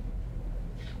complicated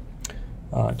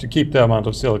to keep the amount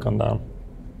of silicon down.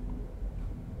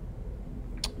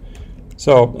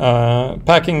 So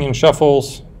packing and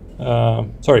shuffles,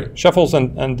 shuffles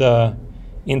and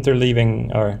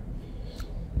interleaving are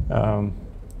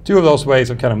two of those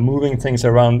ways of kind of moving things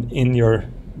around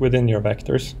within your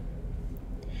vectors.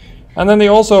 And then they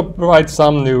also provide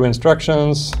some new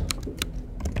instructions,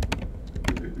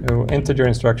 new integer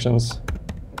instructions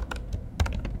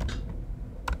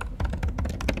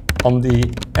on the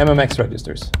MMX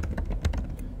registers.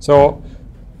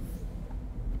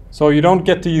 So you don't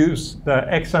get to use the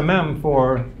XMM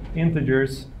for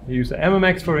integers. You use the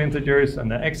MMX for integers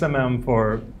and the XMM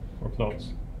for floats.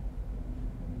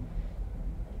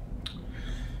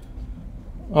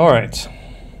 All right.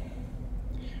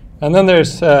 And then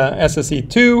there's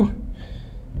SSE2.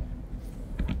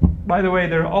 By the way,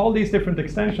 there are all these different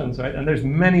extensions, right? And there's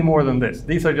many more than this.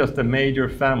 These are just the major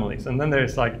families. And then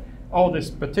there's like, this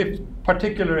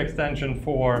particular extension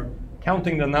for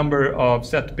counting the number of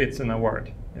set bits in a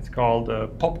word. It's called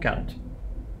pop count.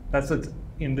 That's its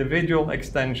individual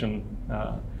extension.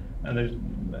 And there's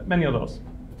many of those.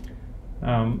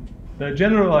 The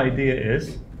general idea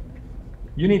is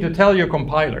you need to tell your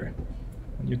compiler.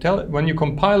 When you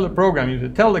compile the program, you need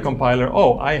to tell the compiler,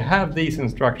 oh, I have these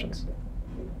instructions.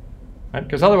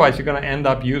 Because otherwise you're going to end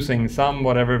up using some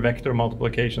whatever vector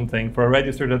multiplication thing for a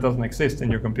register that doesn't exist in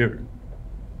your computer.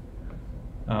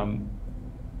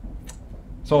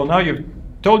 So now you've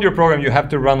told your program you have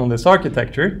to run on this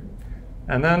architecture,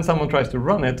 and then someone tries to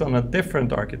run it on a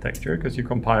different architecture because you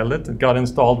compiled it, it got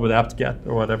installed with apt-get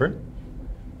or whatever.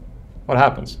 What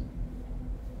happens?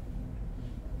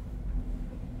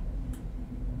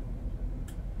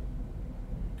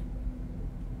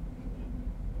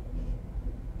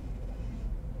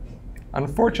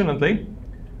 Unfortunately,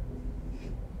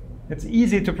 it's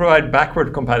easy to provide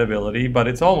backward compatibility, but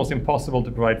it's almost impossible to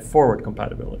provide forward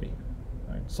compatibility.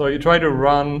 Right? So you try to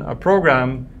run a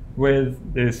program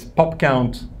with this pop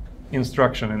count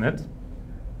instruction in it.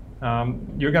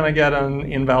 You're going to get an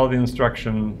invalid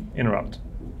instruction interrupt.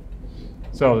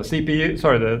 So the CPU,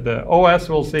 the OS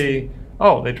will see,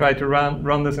 oh, they tried to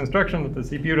run this instruction, but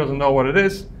the CPU doesn't know what it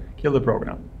is, kill the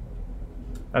program.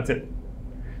 That's it.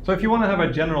 So if you want to have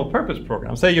a general purpose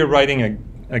program, say you're writing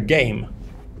a game,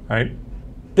 right?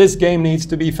 This game needs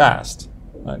to be fast.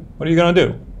 Right? What are you going to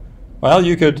do? Well,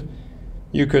 you could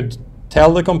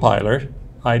tell the compiler,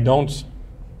 I don't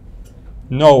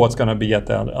know what's going to be at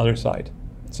the other side.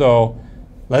 So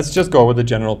let's just go with the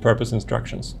general purpose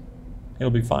instructions. It'll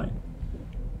be fine.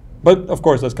 But of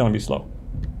course, that's going to be slow.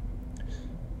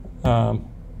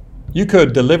 You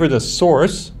could deliver the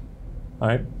source,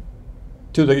 right,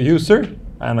 to the user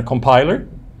and a compiler,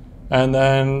 and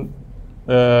then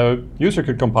the user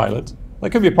could compile it. That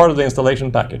could be part of the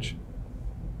installation package.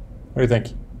 What do you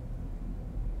think?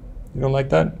 You don't like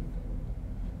that?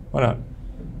 Why not?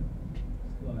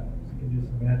 Well, you can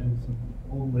just imagine some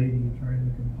old lady trying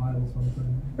to compile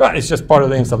something. Right, it's just part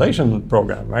of the installation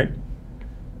program, right?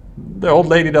 The old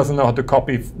lady doesn't know how to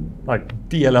copy like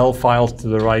DLL files to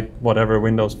the right whatever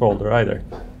Windows folder either,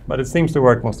 but it seems to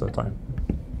work most of the time.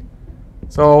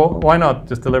 So why not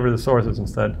just deliver the sources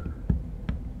instead?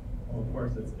 Well, of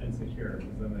course, it's insecure,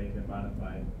 because then they can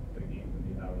modify the game to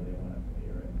be however they want it to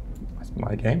be, right? That's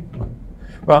my game.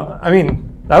 Well, I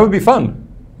mean, that would be fun,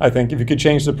 I think, if you could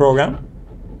change the program.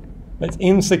 It's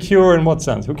insecure in what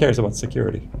sense? Who cares about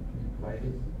security?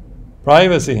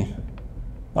 Privacy.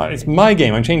 It's my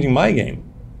game. I'm changing my game.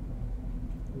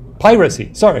 Piracy.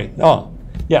 Sorry. Oh,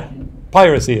 yeah.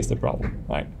 Piracy is the problem,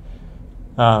 right?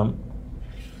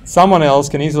 Someone else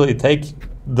can easily take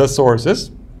the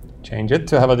sources, change it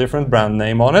to have a different brand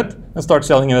name on it, and start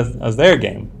selling it as their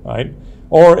game, right?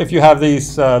 Or if you have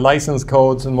these license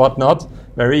codes and whatnot,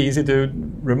 very easy to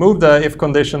remove the if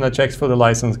condition that checks for the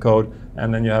license code,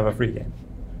 and then you have a free game.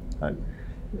 Right?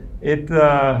 It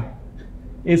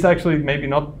is actually maybe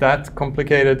not that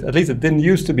complicated. At least it didn't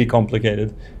used to be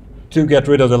complicated to get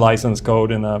rid of the license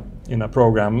code in a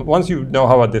program. Once you know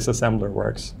how a disassembler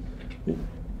works,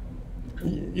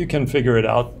 you can figure it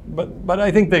out. But I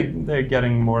think they're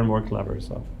getting more and more clever.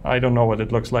 So I don't know what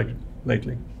it looks like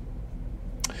lately.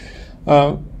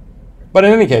 But in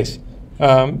any case,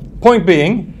 point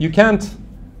being, you can't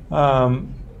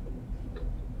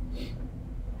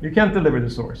deliver the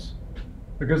source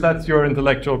because that's your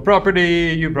intellectual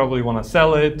property. You probably want to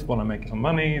sell it, want to make some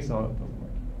money, so it doesn't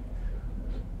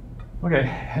work. Okay,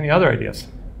 any other ideas?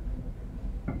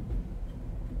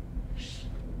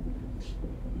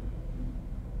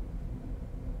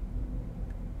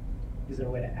 Is there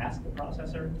a way to ask the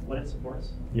processor what it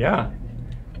supports? Yeah.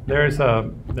 There's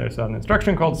an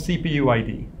instruction called CPU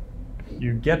ID.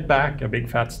 You get back a big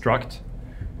fat struct,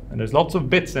 and there's lots of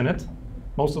bits in it,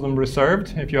 most of them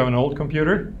reserved if you have an old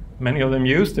computer, many of them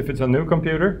used if it's a new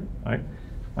computer, right?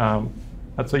 And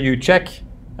so you check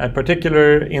a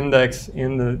particular index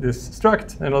in this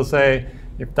struct, and it'll say,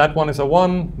 if that one is a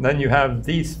 1, then you have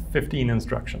these 15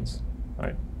 instructions,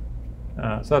 right?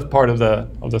 So that's part of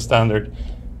the standard.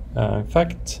 In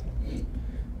fact,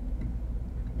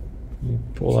 let me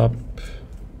pull up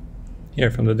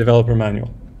here from the developer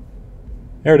manual.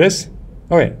 Here it is.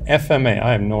 Okay, FMA.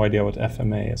 I have no idea what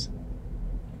FMA is.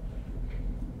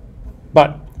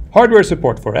 But hardware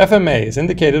support for FMA is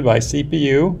indicated by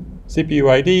CPU, CPU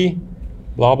ID,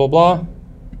 blah, blah, blah,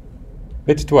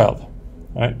 bit 12,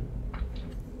 right?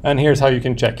 And here's how you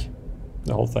can check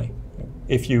the whole thing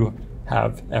if you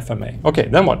have FMA. Okay,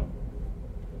 then what?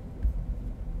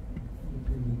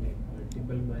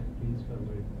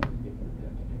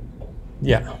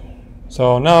 Yeah.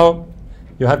 So now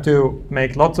you have to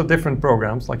make lots of different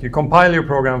programs, like you compile your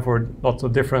program for lots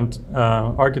of different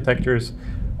architectures,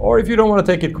 or if you don't want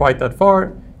to take it quite that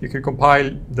far, you could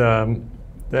compile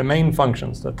the main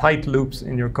functions, the tight loops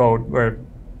in your code where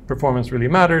performance really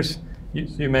matters.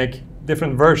 You make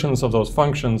different versions of those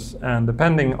functions, and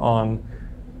depending on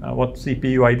what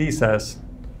CPU ID says,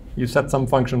 you set some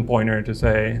function pointer to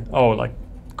say, oh, like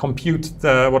compute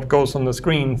what goes on the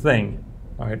screen thing.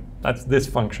 All right, that's this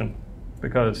function,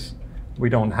 because we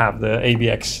don't have the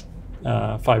AVX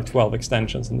 512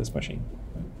 extensions in this machine.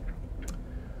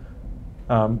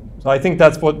 So I think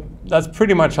that's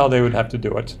pretty much how they would have to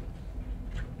do it.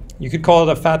 You could call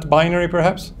it a fat binary,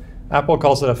 perhaps. Apple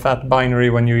calls it a fat binary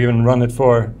when you even run it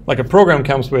for, like a program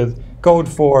comes with code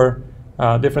for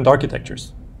different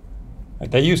architectures. Like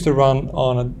they used to run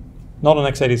on not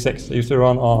on x86, they used to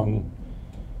run on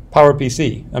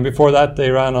PowerPC, and before that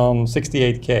they ran on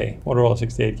 68K, Motorola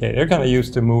 68K. They're kind of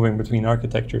used to moving between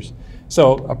architectures.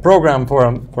 So a program for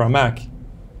a Mac,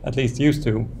 at least used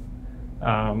to,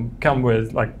 come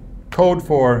with like code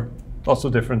for lots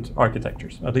of different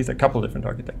architectures, at least a couple different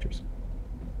architectures.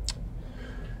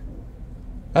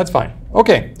 That's fine.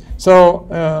 Okay, so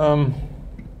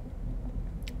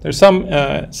there's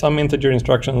some integer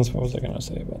instructions. What was I going to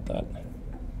say about that?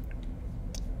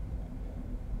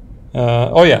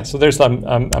 Oh yeah, so there's a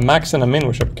max and a min,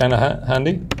 which are kind of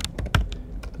handy,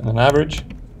 and an average,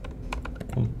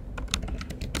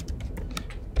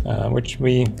 which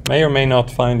we may or may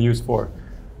not find use for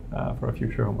a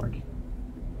future homework.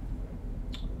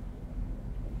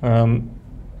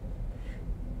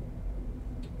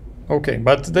 Okay,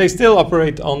 but they still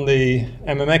operate on the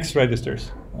MMX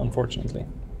registers, unfortunately.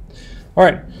 All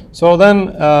right, so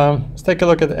then let's take a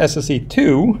look at the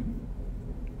SSE2.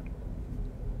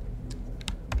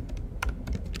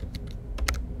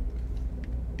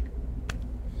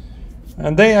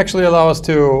 And they actually allow us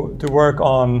to work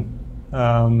on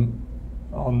the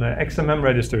XMM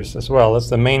registers as well. That's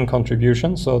the main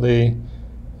contribution. So the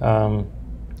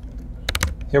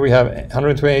here we have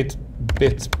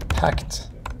 128-bit packed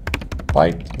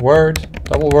byte, word,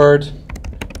 double word,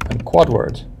 and quad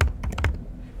word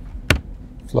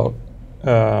float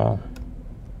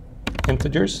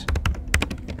integers,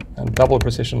 and double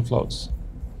precision floats.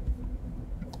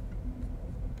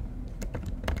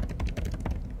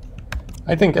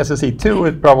 I think SSE2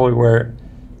 is probably where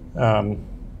the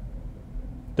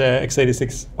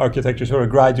x86 architecture sort of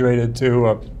graduated to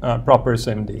a proper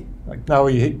SIMD. Like now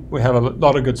we have a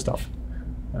lot of good stuff.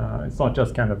 It's not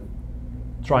just kind of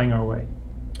trying our way.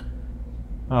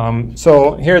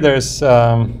 So here there's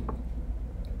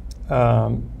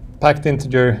packed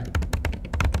integer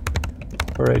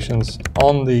operations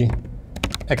on the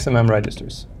XMM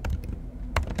registers.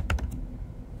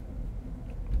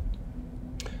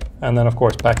 And then, of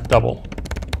course, packed double.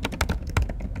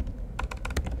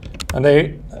 And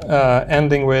they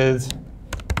ending with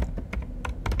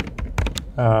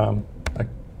like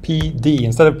PD.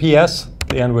 Instead of PS,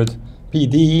 they end with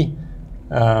PD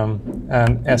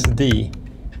and SD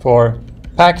for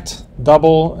packed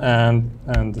double and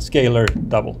the scalar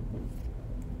double.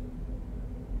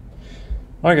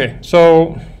 Okay,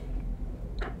 so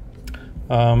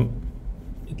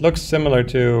it looks similar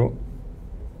to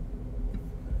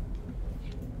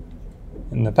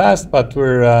in the past, but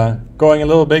we're going a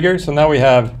little bigger. So now we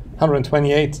have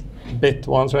 128-bit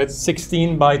ones, right?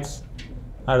 16 bytes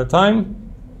at a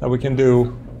time that we can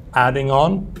do adding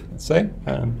on, let's say,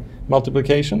 and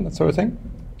multiplication, that sort of thing.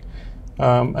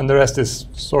 And the rest is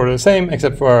sort of the same,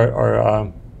 except for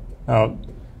our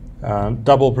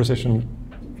double precision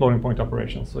floating point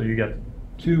operations. So you get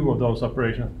 2 of those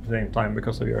operations at the same time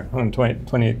because of your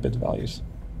 128-bit values.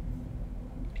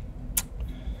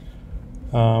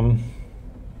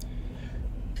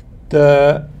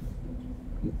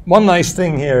 one nice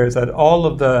thing here is that all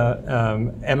of the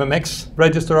MMX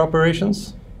register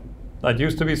operations that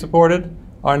used to be supported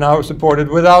are now supported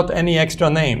without any extra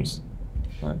names.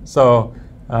 Right? So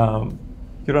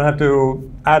you don't have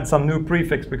to add some new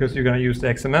prefix because you're going to use the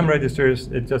XMM registers.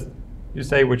 It just, you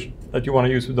say which that you want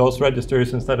to use with those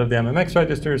registers instead of the MMX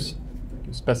registers.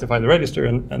 You specify the register,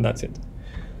 and that's it.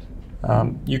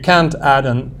 You can't add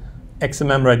an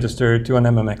XMM register to an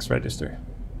MMX register.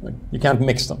 Like, you can't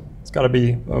mix them. It's got to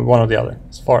be one or the other,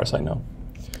 as far as I know.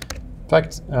 In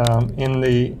fact, in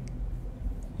the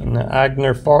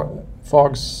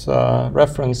Agner-Fogg's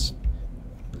reference,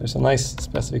 there's a nice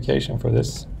specification for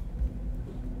this.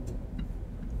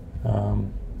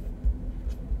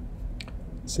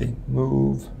 Let's see,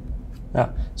 move. Yeah.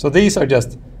 So these are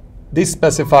just, these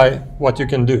specify what you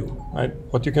can do, right?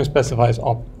 What you can specify is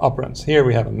operands. Here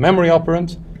we have a memory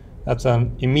operand. That's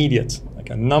an immediate,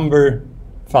 like a number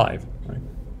 5. Right?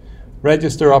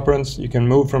 Register operands, you can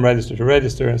move from register to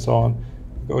register and so on.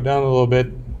 Go down a little bit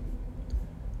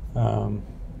to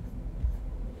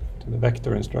the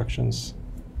vector instructions.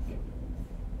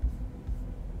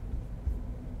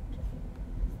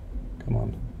 Come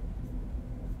on.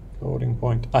 Loading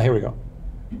point. Ah, here we go.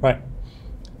 Right.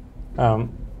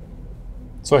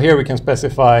 So here we can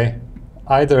specify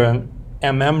either an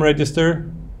MM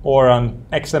register or an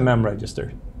XMM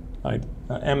register. Right?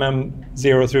 MM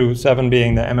 0 through 7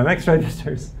 being the MMX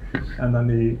registers, and then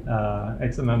the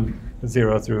XMM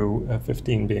 0 through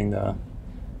 15 being the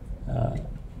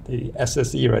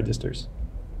SSE registers.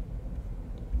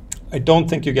 I don't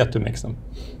think you get to mix them.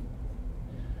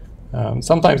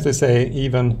 Sometimes they say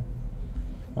even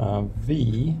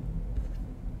V.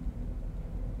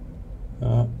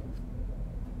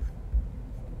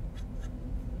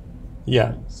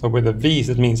 Yeah, so with the V's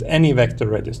it means any vector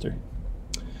register.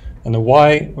 And the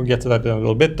Y, we'll get to that in a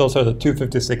little bit, those are the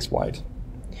 256 wide.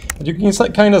 But you can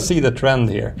kind of see the trend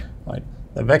here. Right?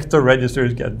 The vector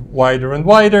registers get wider and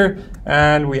wider,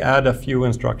 and we add a few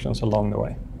instructions along the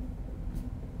way.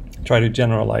 Try to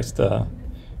generalize the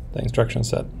instruction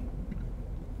set.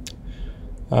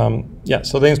 Yeah,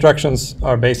 so the instructions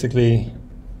are basically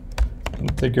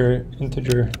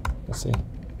integer, let's see.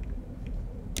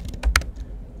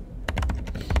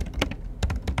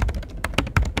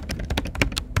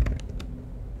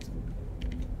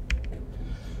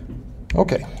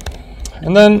 Okay,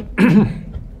 and then,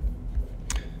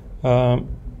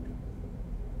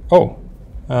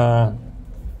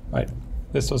 right,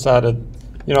 this was added,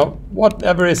 you know,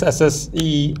 whatever is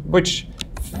SSE, which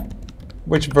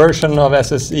version of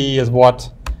SSE is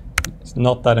what, it's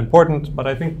not that important, but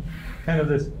I think kind of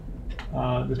this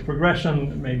this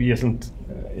progression maybe isn't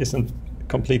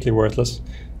completely worthless.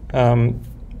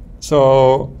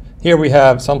 So here we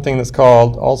have something that's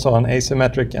called also an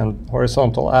asymmetric and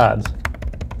horizontal add.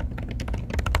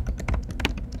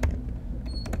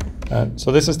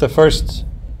 So this is the first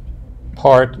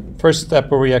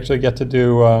step where we actually get to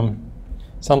do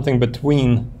something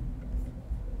between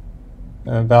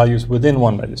values within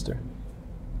one register.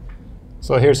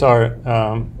 So here's our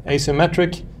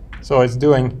asymmetric. So it's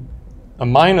doing a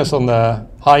minus on the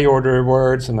high order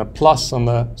words and a plus on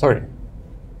the,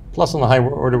 plus on the high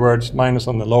order words, minus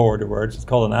on the low order words. It's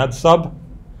called an add sub.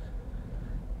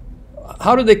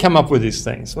 How did they come up with these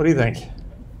things? What do you think?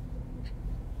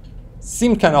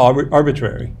 Seemed kind of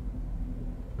arbitrary.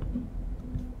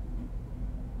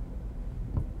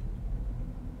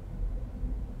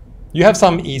 You have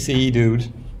some ECE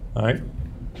dude, all right?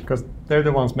 Because they're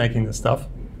the ones making this stuff.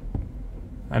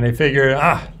 And they figure,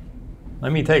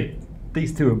 let me take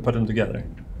these two and put them together.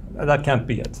 That can't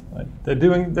be it. Right?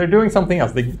 They're doing something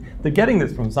else. They're getting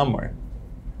this from somewhere.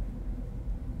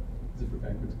 Is it for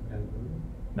backwards compatibility?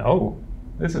 No,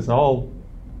 this is all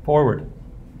forward.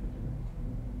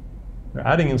 They're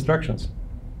adding instructions.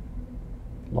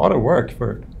 A lot of work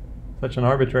for such an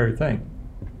arbitrary thing.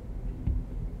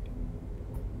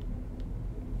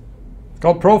 It's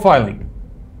called profiling.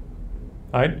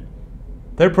 Right?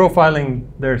 They're profiling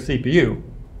their CPU.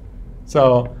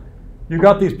 So you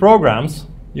got these programs,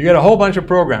 you get a whole bunch of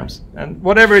programs, and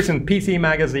whatever is in PC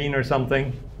Magazine or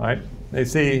something, right? They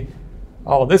see,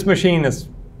 oh, this machine is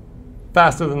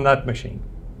faster than that machine,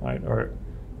 right? Or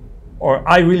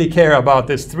I really care about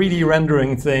this 3D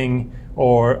rendering thing,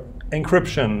 or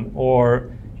encryption, or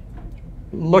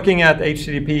looking at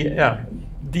HTTP,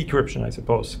 decryption, I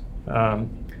suppose,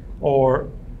 or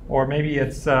maybe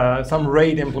it's some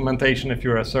RAID implementation if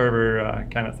you're a server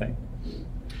kind of thing.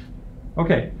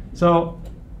 Okay, so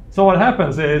what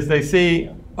happens is they see,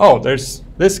 oh, there's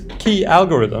this key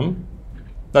algorithm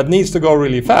that needs to go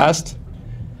really fast,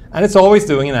 and it's always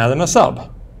doing an add and a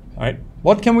sub, right?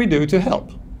 what can we do to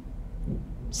help?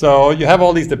 So you have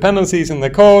all these dependencies in the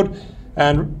code,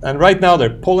 and right now they're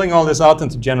pulling all this out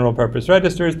into general purpose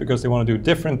registers because they want to do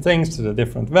different things to the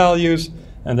different values,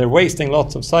 and they're wasting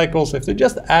lots of cycles. If they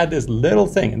just add this little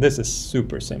thing, and this is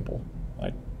super simple,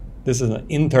 right? This is an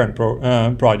intern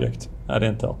project at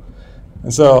Intel.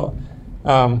 And so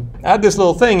add this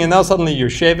little thing, and now suddenly you're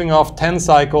shaving off 10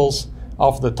 cycles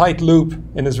of the tight loop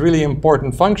in this really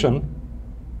important function.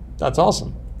 That's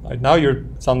awesome. Right? Now you're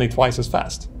suddenly twice as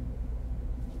fast.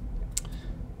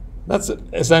 That's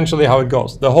essentially how it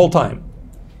goes the whole time.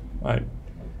 Right?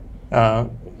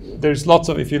 There's lots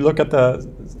of, if you look at the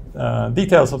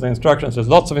details of the instructions, there's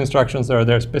lots of instructions that are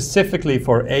there specifically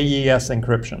for AES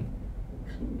encryption.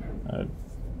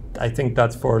 I think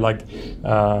that's for like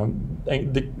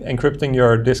encrypting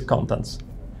your disk contents.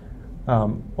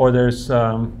 Or there's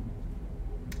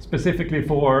specifically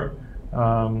for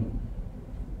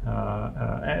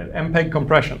MPEG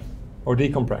compression or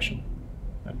decompression.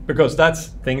 Because that's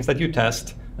things that you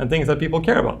test and things that people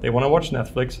care about. They want to watch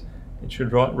Netflix. It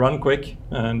should run quick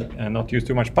and not use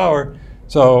too much power.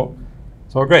 So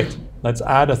great. Let's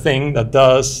add a thing that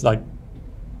does like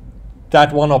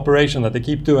that one operation that they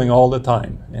keep doing all the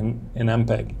time in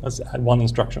MPEG. Let's add one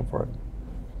instruction for it.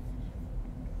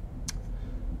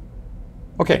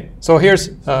 Okay, so here's,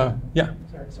 yeah.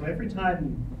 Sorry, so every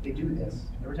time they do this,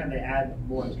 every time they add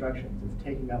more instructions, it's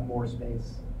taking up more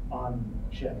space on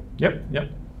chip. Yep.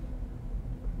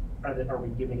 Are we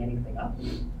giving anything up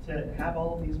to have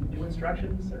all of these new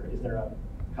instructions, or is there a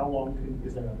kind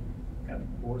of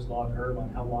Moore's law curve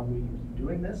on how long we can keep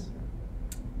doing this?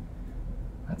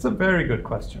 That's a very good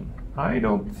question. I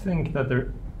don't think that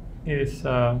there is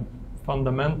a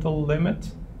fundamental limit,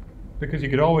 because you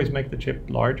could always make the chip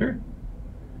larger.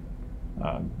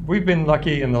 We've been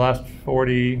lucky in the last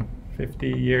 40, 50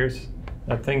 years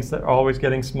that things are always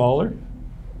getting smaller.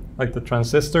 Like the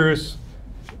transistors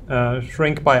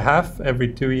shrink by half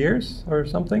every 2 years or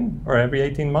something, or every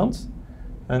 18 months.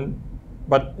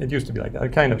 But it used to be like that.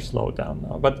 It kind of slowed down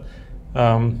now. But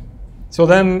so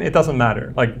then it doesn't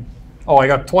matter. Like, oh, I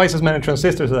got twice as many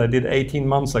transistors as I did 18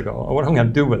 months ago. What am I going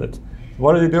to do with it?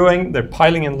 What are they doing? They're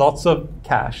piling in lots of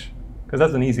cache, because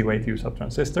that's an easy way to use up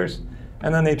transistors.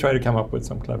 And then they try to come up with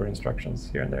some clever instructions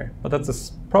here and there. But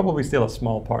that's probably still a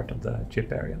small part of the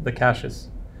chip area. The cache is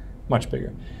much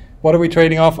bigger. What are we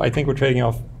trading off? I think we're trading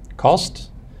off cost.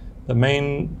 The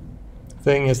main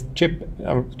thing is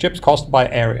chips cost by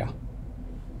area.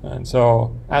 And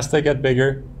so as they get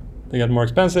bigger, they get more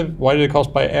expensive. Why do they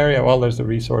cost by area? Well, there's the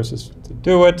resources to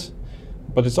do it.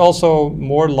 But it's also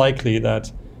more likely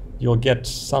that you'll get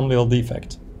some little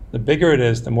defect. The bigger it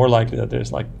is, the more likely that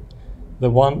there's like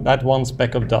that one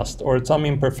speck of dust or some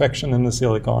imperfection in the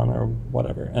silicon or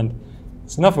whatever. And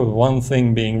it's enough of one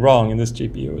thing being wrong, and this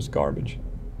GPU is garbage.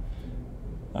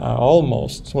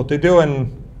 Almost. So what they do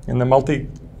in the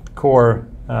multi-core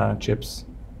chips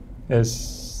is,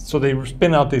 so they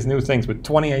spin out these new things with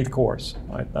 28 cores.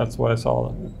 Right? That's what I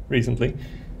saw recently.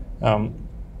 And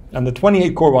the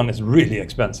 28-core one is really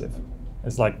expensive.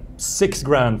 It's like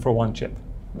 $6,000 for one chip.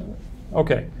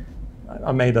 Okay,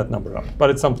 I made that number up,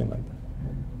 but it's something like that.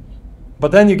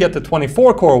 But then you get the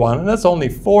 24-core one, and that's only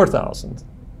 $4,000.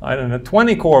 Right? And the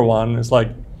 20-core one is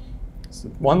like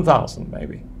 $1,000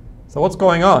 maybe. So what's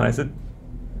going on? I said,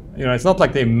 it's not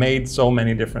like they made so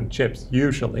many different chips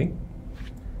usually.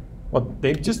 But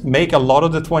they just make a lot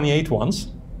of the 28 ones,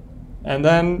 and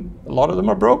then a lot of them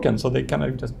are broken, so they kind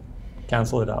of just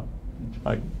cancel it out.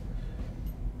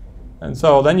 And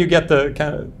so then you get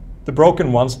the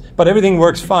broken ones, but everything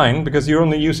works fine because you're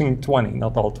only using 20,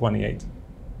 not all 28.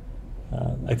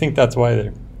 I think that's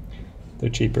why they're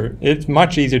cheaper. It's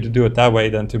much easier to do it that way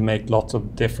than to make lots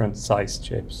of different size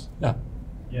chips. Yeah.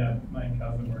 Yeah, my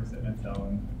cousin works at Intel,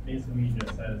 and basically he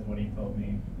just says what he told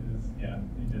me is,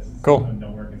 they just cool. Some of them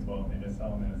don't work as well. They just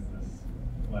sell them as this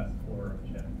last core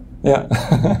of chip. Yeah,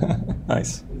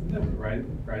 nice. Isn't that what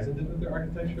Ryzen did with their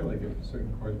architecture? Like if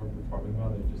certain cores weren't performing well,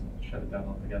 they just shut it down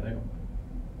altogether?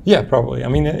 Yeah, probably. I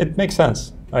mean, it makes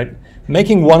sense, right?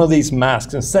 Making one of these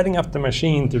masks and setting up the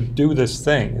machine to do this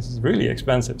thing is really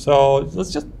expensive. So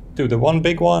let's just do the one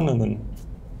big one and then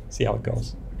see how it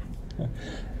goes. Yeah.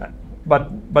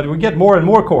 But we get more and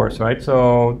more cores, right?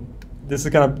 So this is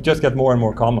going to just get more and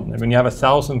more common. I mean, you have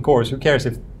 1,000 cores. Who cares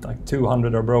if like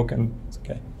 200 are broken? It's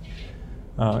okay.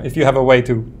 If you have a way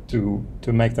to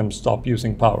make them stop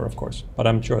using power, of course. But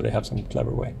I'm sure they have some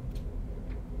clever way.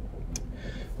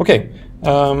 Okay.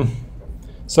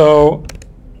 So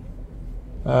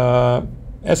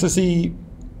SSE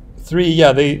 3,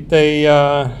 yeah, they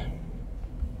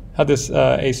had this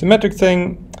asymmetric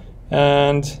thing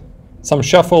and some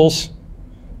shuffles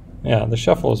Yeah, the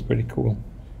shuffle is pretty cool.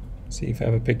 Let's see if I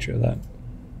have a picture of that.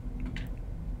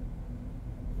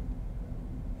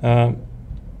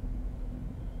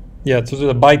 Yeah, so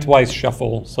the byte-wise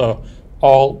shuffle. So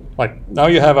all, like, now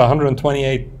you have a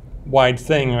 128 wide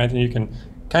thing, right? And you can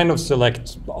kind of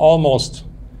select almost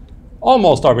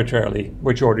arbitrarily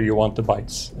which order you want the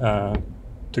bytes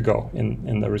to go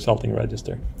in the resulting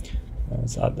register.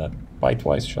 Let's add that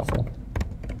byte-wise shuffle.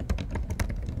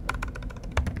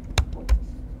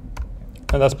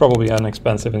 And that's probably an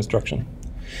expensive instruction.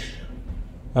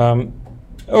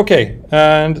 Okay,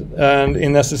 and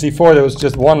in SSE4 there was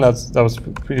just one that was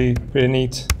pretty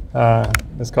neat.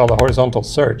 It's called a horizontal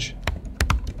search.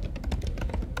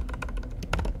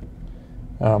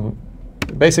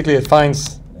 Basically, it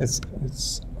finds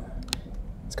it's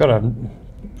got a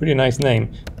pretty nice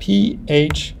name.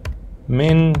 PH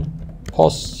min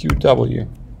pos UW.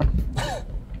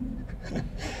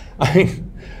 I mean.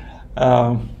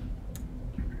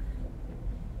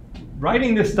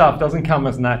 Writing this stuff doesn't come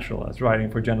as natural as writing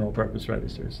for general purpose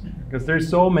registers, because there's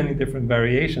so many different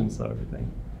variations of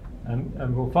everything. And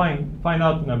we'll find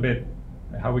out in a bit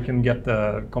how we can get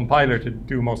the compiler to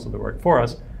do most of the work for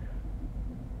us.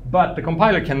 But the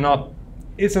compiler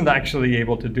isn't actually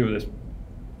able to do this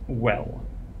well.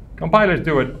 Compilers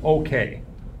do it okay.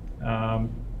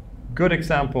 Good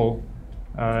example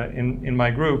in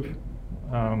my group,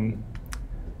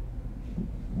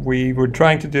 we were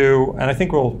trying to do, and I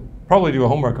think we'll probably do a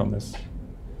homework on this.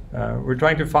 We're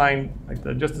trying to find like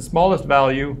just the smallest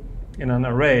value in an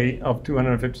array of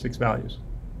 256 values.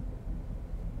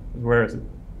 Where is it?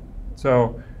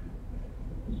 So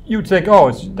you'd think,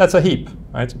 oh, that's a heap,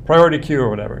 right? It's a priority queue or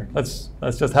whatever. Let's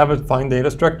just have a fine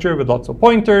data structure with lots of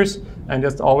pointers and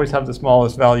just always have the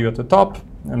smallest value at the top.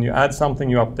 And you add something,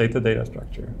 you update the data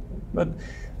structure. But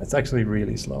that's actually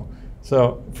really slow.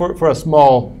 So for a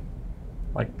small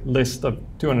list of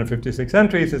 256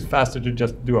 entries, it's faster to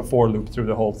just do a for loop through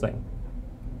the whole thing.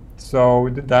 So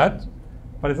we did that,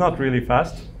 but it's not really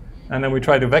fast. And then we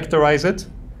tried to vectorize it.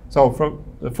 So from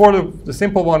the for loop, the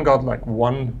simple one got like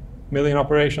 1 million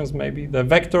operations maybe. The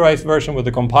vectorized version with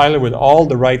the compiler with all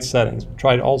the right settings. We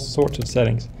tried all sorts of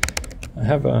settings. I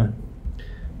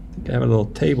think I have a little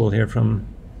table here from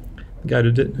the guy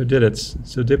who did it,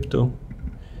 Sudipto.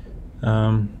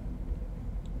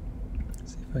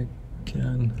 See if I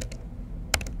can.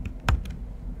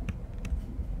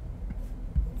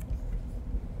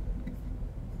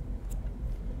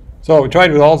 So we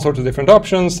tried with all sorts of different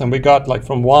options, and we got like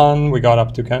from 1, we got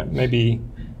up to maybe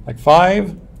like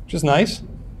 5, which is nice.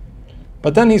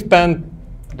 But then he spent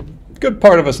a good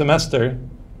part of a semester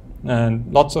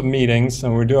and lots of meetings,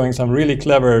 and we're doing some really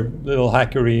clever little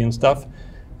hackery and stuff.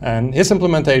 And his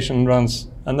implementation runs,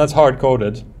 and that's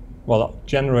hard-coded, well,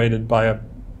 generated by a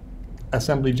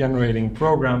assembly generating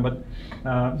program, but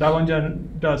that one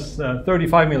does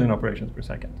 35 million operations per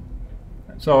second.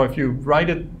 So if you write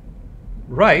it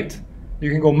right, you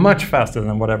can go much faster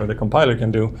than whatever the compiler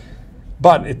can do.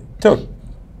 But it took,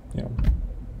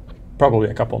 probably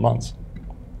a couple of months.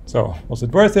 So was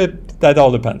it worth it? That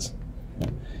all depends.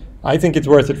 I think it's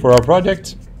worth it for our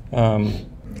project.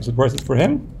 Is it worth it for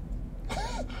him?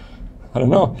 I don't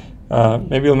know.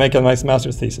 Maybe we'll make a nice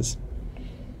master's thesis.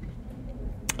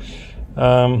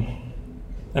 And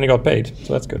he got paid,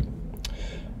 so that's good.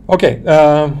 Okay,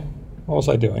 what was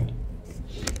I doing?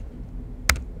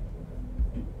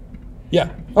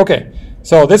 Yeah, okay.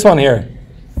 So this one here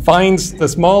finds the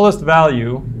smallest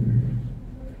value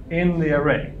in the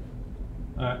array.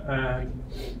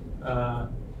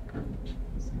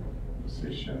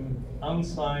 Position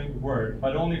unsigned word,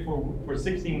 but only for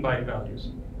 16-byte values.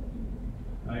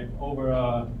 Right,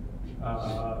 over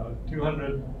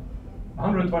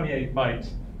 128 bytes.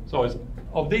 So it's,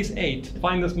 of these 8,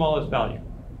 find the smallest value.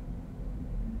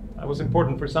 That was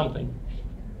important for something.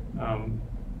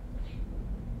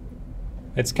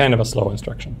 It's kind of a slow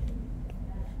instruction.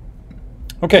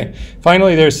 Okay,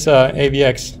 finally there's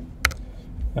AVX,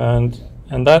 and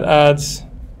that adds.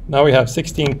 Now we have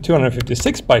 16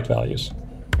 256-byte values.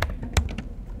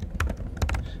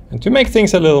 And to make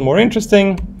things a little more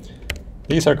interesting,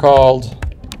 these are called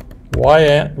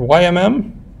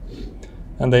YMM,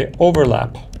 and they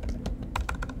overlap.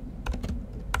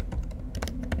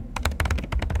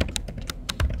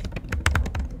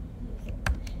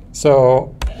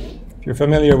 So if you're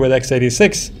familiar with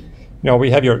x86,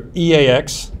 we have your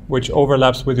EAX, which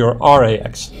overlaps with your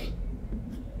RAX,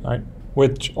 right?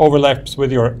 Which overlaps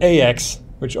with your AX,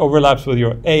 which overlaps with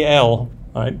your AL,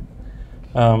 right?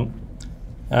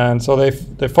 And so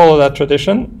they follow that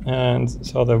tradition, and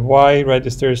so the Y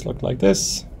registers look like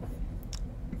this.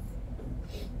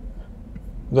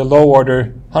 the low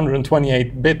order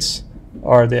 128 bits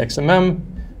are the XMM,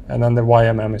 and then the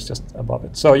YMM is just above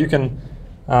it. So you can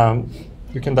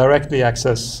directly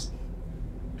access.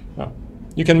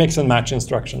 You can mix and match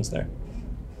instructions there.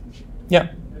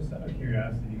 Yeah. Just out of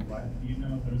curiosity, do you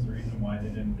know if there's a reason why they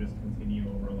didn't just continue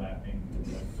overlapping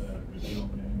with the reveal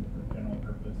bin for general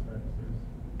purpose registers?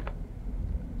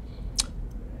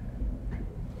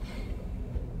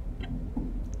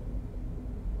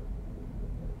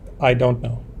 I don't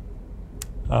know.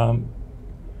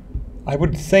 I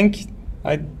would think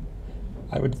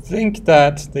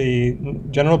that the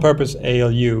general purpose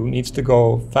ALU needs to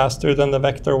go faster than the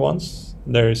vector ones.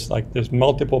 There's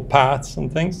multiple paths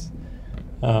and things.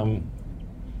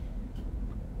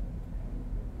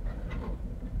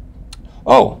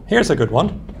 Oh, here's a good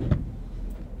one.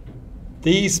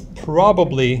 These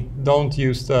probably don't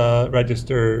use the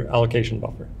register allocation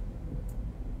buffer.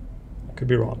 I could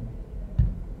be wrong,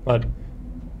 but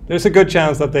there's a good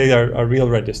chance that they are real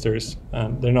registers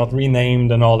and they're not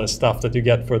renamed and all this stuff that you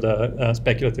get for the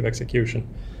speculative execution.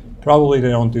 Probably they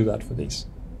don't do that for these.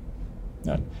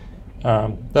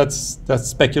 That's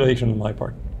speculation on my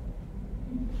part.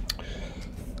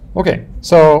 Okay,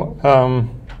 so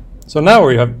now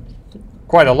we have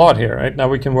quite a lot here, right? Now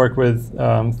we can work with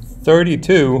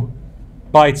 32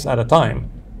 bytes at a time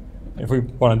if we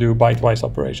want to do byte-wise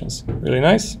operations. Really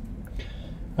nice.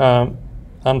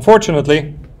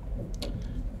 Unfortunately,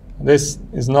 this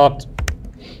is not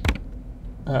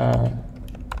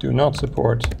do not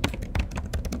support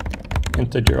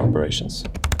integer operations.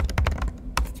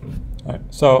 All right,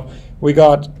 so we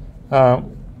get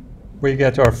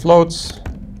our floats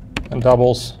and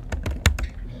doubles,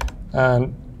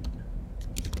 and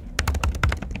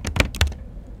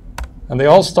they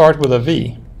all start with a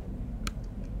V.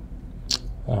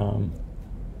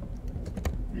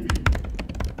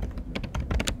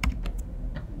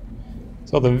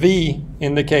 So the V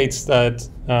indicates that,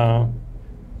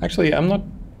 actually I'm not,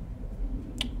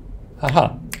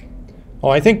 oh,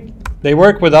 I think they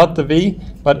work without the V,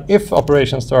 but if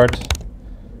operations start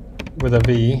with a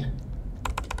V,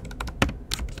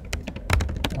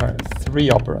 are 3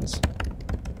 operands.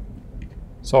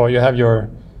 So you have your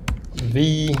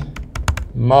V,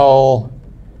 mul,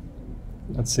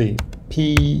 let's see,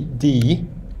 PD,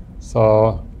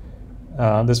 so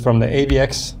this from the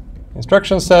AVX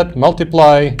instruction set,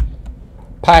 multiply,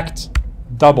 packed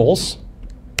doubles.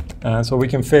 So we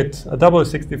can fit, a double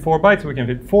is 64 bytes, so we can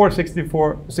fit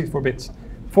 64 bits.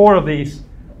 4 of these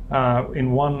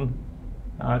in one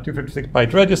 256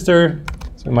 byte register.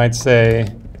 So we might say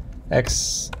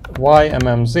X, Y,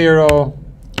 MM0,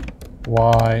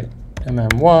 Y,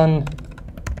 MM1,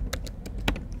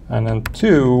 and then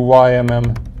 2, Y,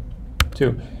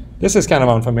 MM2. This is kind of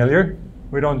unfamiliar.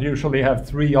 We don't usually have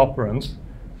 3 operands.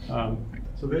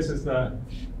 So this is the,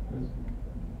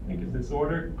 I think it's this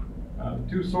order,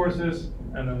 2 sources,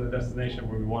 and then the destination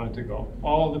where we want it to go.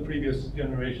 All the previous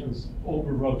generations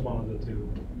overwrote one of the 2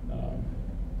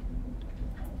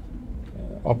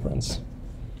 operands.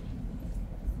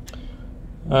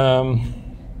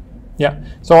 Yeah,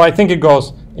 so I think it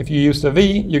goes, if you use the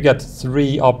V, you get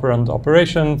 3 operand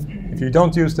operation. If you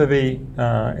don't use the V,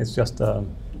 it's just a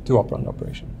 2 operand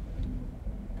operation.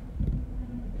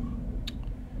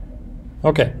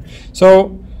 Okay,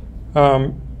 so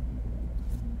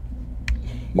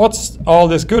what's all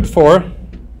this good for?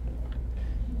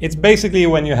 It's basically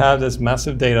when you have this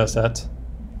massive data set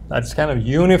that's kind of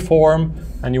uniform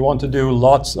and you want to do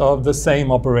lots of the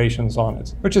same operations on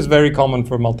it, which is very common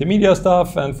for multimedia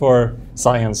stuff and for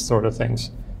science sort of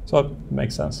things. So it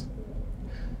makes sense.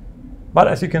 But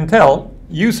as you can tell,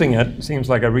 using it seems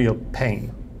like a real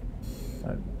pain.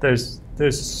 There's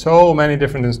so many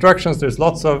different instructions. There's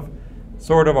lots of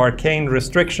sort of arcane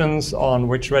restrictions on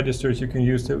which registers you can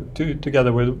use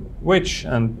together with which,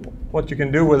 and what you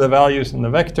can do with the values and the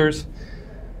vectors.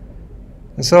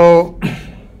 And so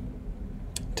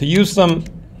to use them,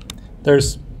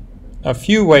 there's a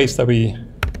few ways that we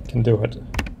can do it.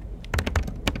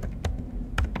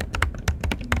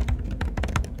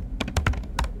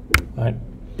 Right.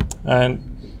 And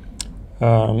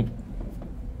I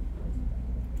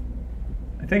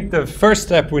think the first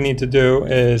step we need to do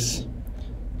is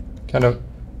kind of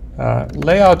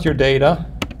lay out your data,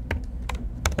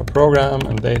 a program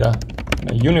and data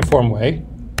in a uniform way,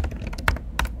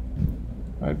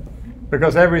 right?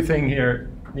 Because everything here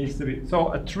needs to be,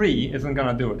 so a tree isn't going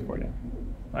to do it for you,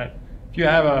 right? If you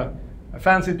have a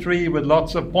fancy tree with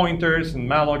lots of pointers and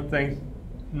malloc things,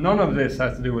 none of this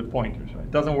has to do with pointers, right?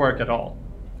 It doesn't work at all.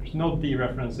 There's no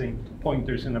dereferencing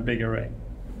pointers in a big array.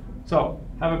 So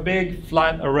have a big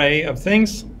flat array of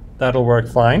things, that'll work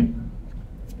fine.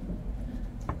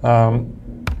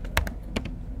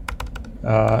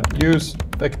 Use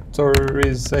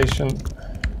vectorization,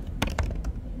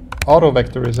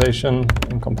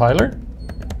 auto-vectorization in compiler,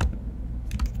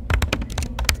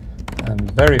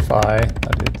 and verify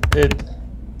that it did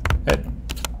it.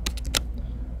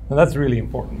 And that's really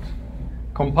important.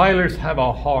 Compilers have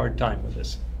a hard time with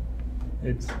this.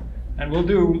 And we'll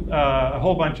do a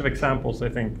whole bunch of examples, I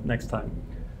think, next time.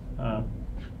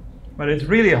 But it's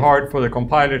really hard for the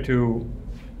compiler to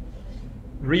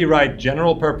rewrite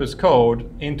general purpose code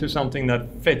into something that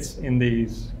fits in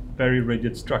these very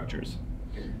rigid structures.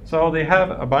 So they have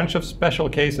a bunch of special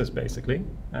cases, basically.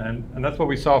 And that's what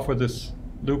we saw for this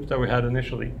loop that we had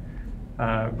initially,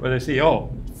 where they see,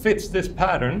 oh, it fits this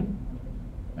pattern.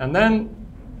 And then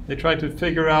they try to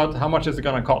figure out how much is it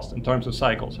going to cost in terms of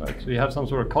cycles, right? So you have some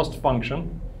sort of cost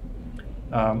function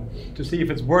to see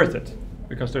if it's worth it,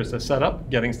 because there's a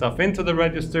setup, getting stuff into the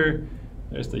register,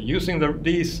 there's the using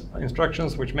these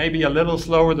instructions, which may be a little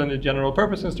slower than the general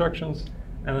purpose instructions,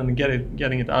 and then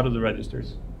getting it out of the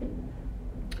registers,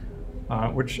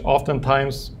 which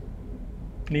oftentimes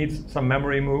needs some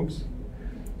memory moves.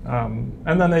 And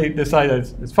then they decide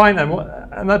that it's fine, and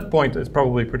at that point it's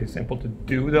probably pretty simple to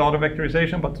do the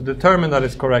auto-vectorization, but to determine that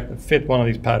it's correct and fit one of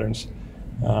these patterns,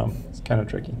 it's kind of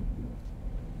tricky.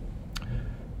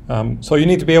 So you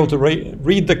need to be able to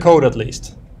read the code at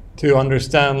least to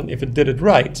understand if it did it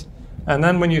right. And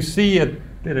then when you see it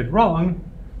did it wrong,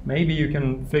 maybe you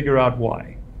can figure out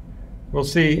why. We'll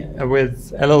see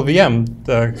with LLVM,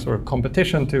 the sort of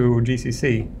competition to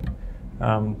GCC.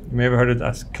 You may have heard it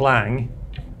as Clang.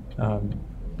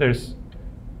 There's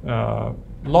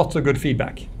lots of good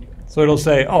feedback. So it'll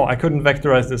say, oh, I couldn't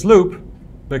vectorize this loop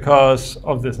because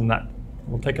of this and that.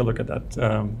 We'll take a look at that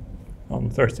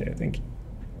on Thursday, I think.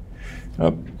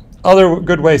 Other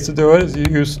good ways to do it is you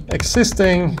use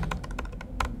existing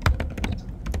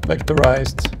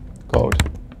vectorized code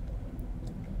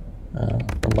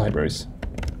from libraries.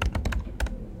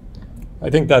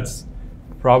 I think that's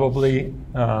probably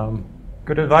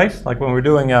good advice, like when we're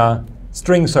doing a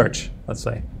string search, let's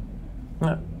say.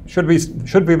 Should we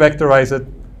vectorize it?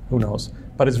 Who knows?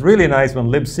 But it's really nice when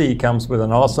libc comes with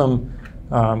an awesome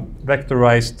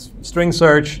vectorized string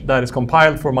search that is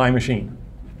compiled for my machine.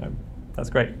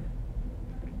 That's great.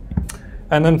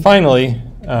 And then finally,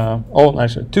 oh,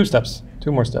 actually, two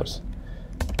more steps.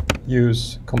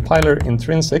 Use compiler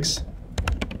intrinsics.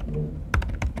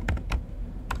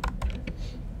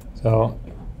 So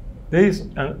this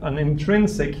an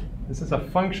intrinsic. This is a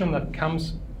function that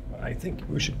comes. I think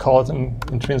we should call it an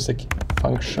intrinsic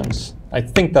functions. I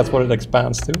think that's what it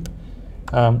expands to.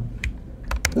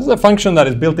 This is a function that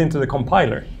is built into the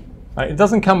compiler. It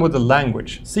doesn't come with the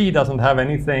language. C doesn't have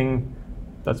anything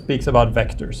that speaks about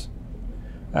vectors.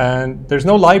 And there's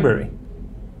no library.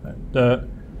 Or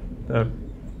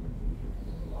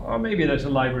maybe there's a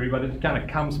library, but it kind of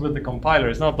comes with the compiler.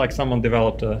 It's not like someone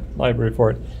developed a library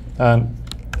for it. And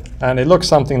it looks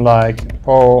something like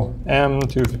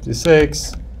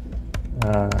OM256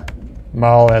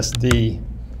 malsd,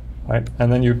 right?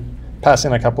 And then you pass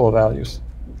in a couple of values.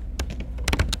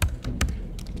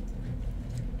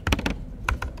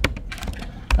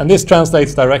 And this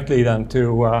translates directly then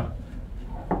to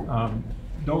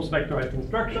those vectorized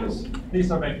instructions. These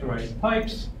are vectorized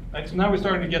types. Right, so now we're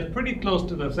starting to get pretty close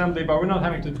to the assembly, but we're not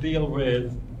having to deal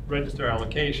with register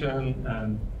allocation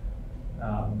and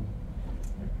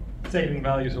saving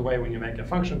values away when you make a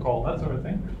function call, that sort of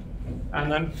thing.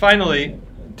 And then finally,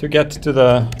 to get to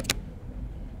the,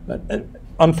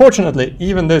 unfortunately,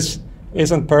 even this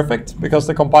isn't perfect because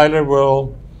the compiler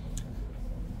will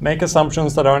make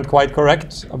assumptions that aren't quite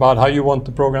correct about how you want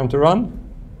the program to run,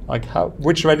 like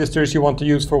which registers you want to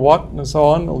use for what, and so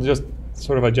on. It'll just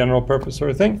sort of a general purpose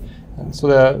sort of thing. And so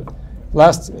the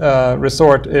last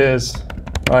resort is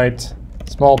write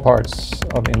small parts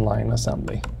of inline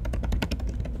assembly.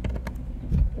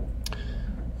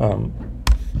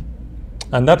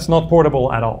 And that's not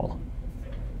portable at all.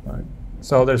 Right.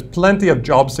 So there's plenty of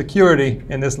job security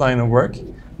in this line of work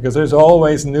because there's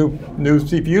always new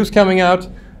CPUs coming out,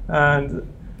 and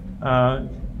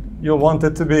you'll want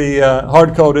it to be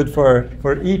hard-coded for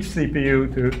each CPU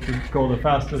to go the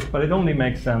fastest, but it only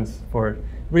makes sense for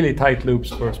really tight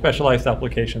loops for specialized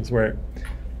applications where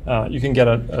you can get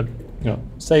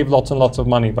save lots and lots of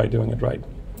money by doing it right.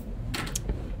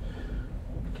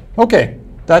 Okay,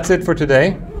 that's it for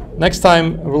today. Next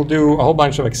time we'll do a whole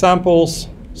bunch of examples,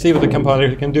 see what the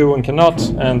compiler can do and cannot,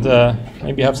 and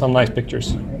maybe have some nice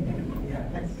pictures.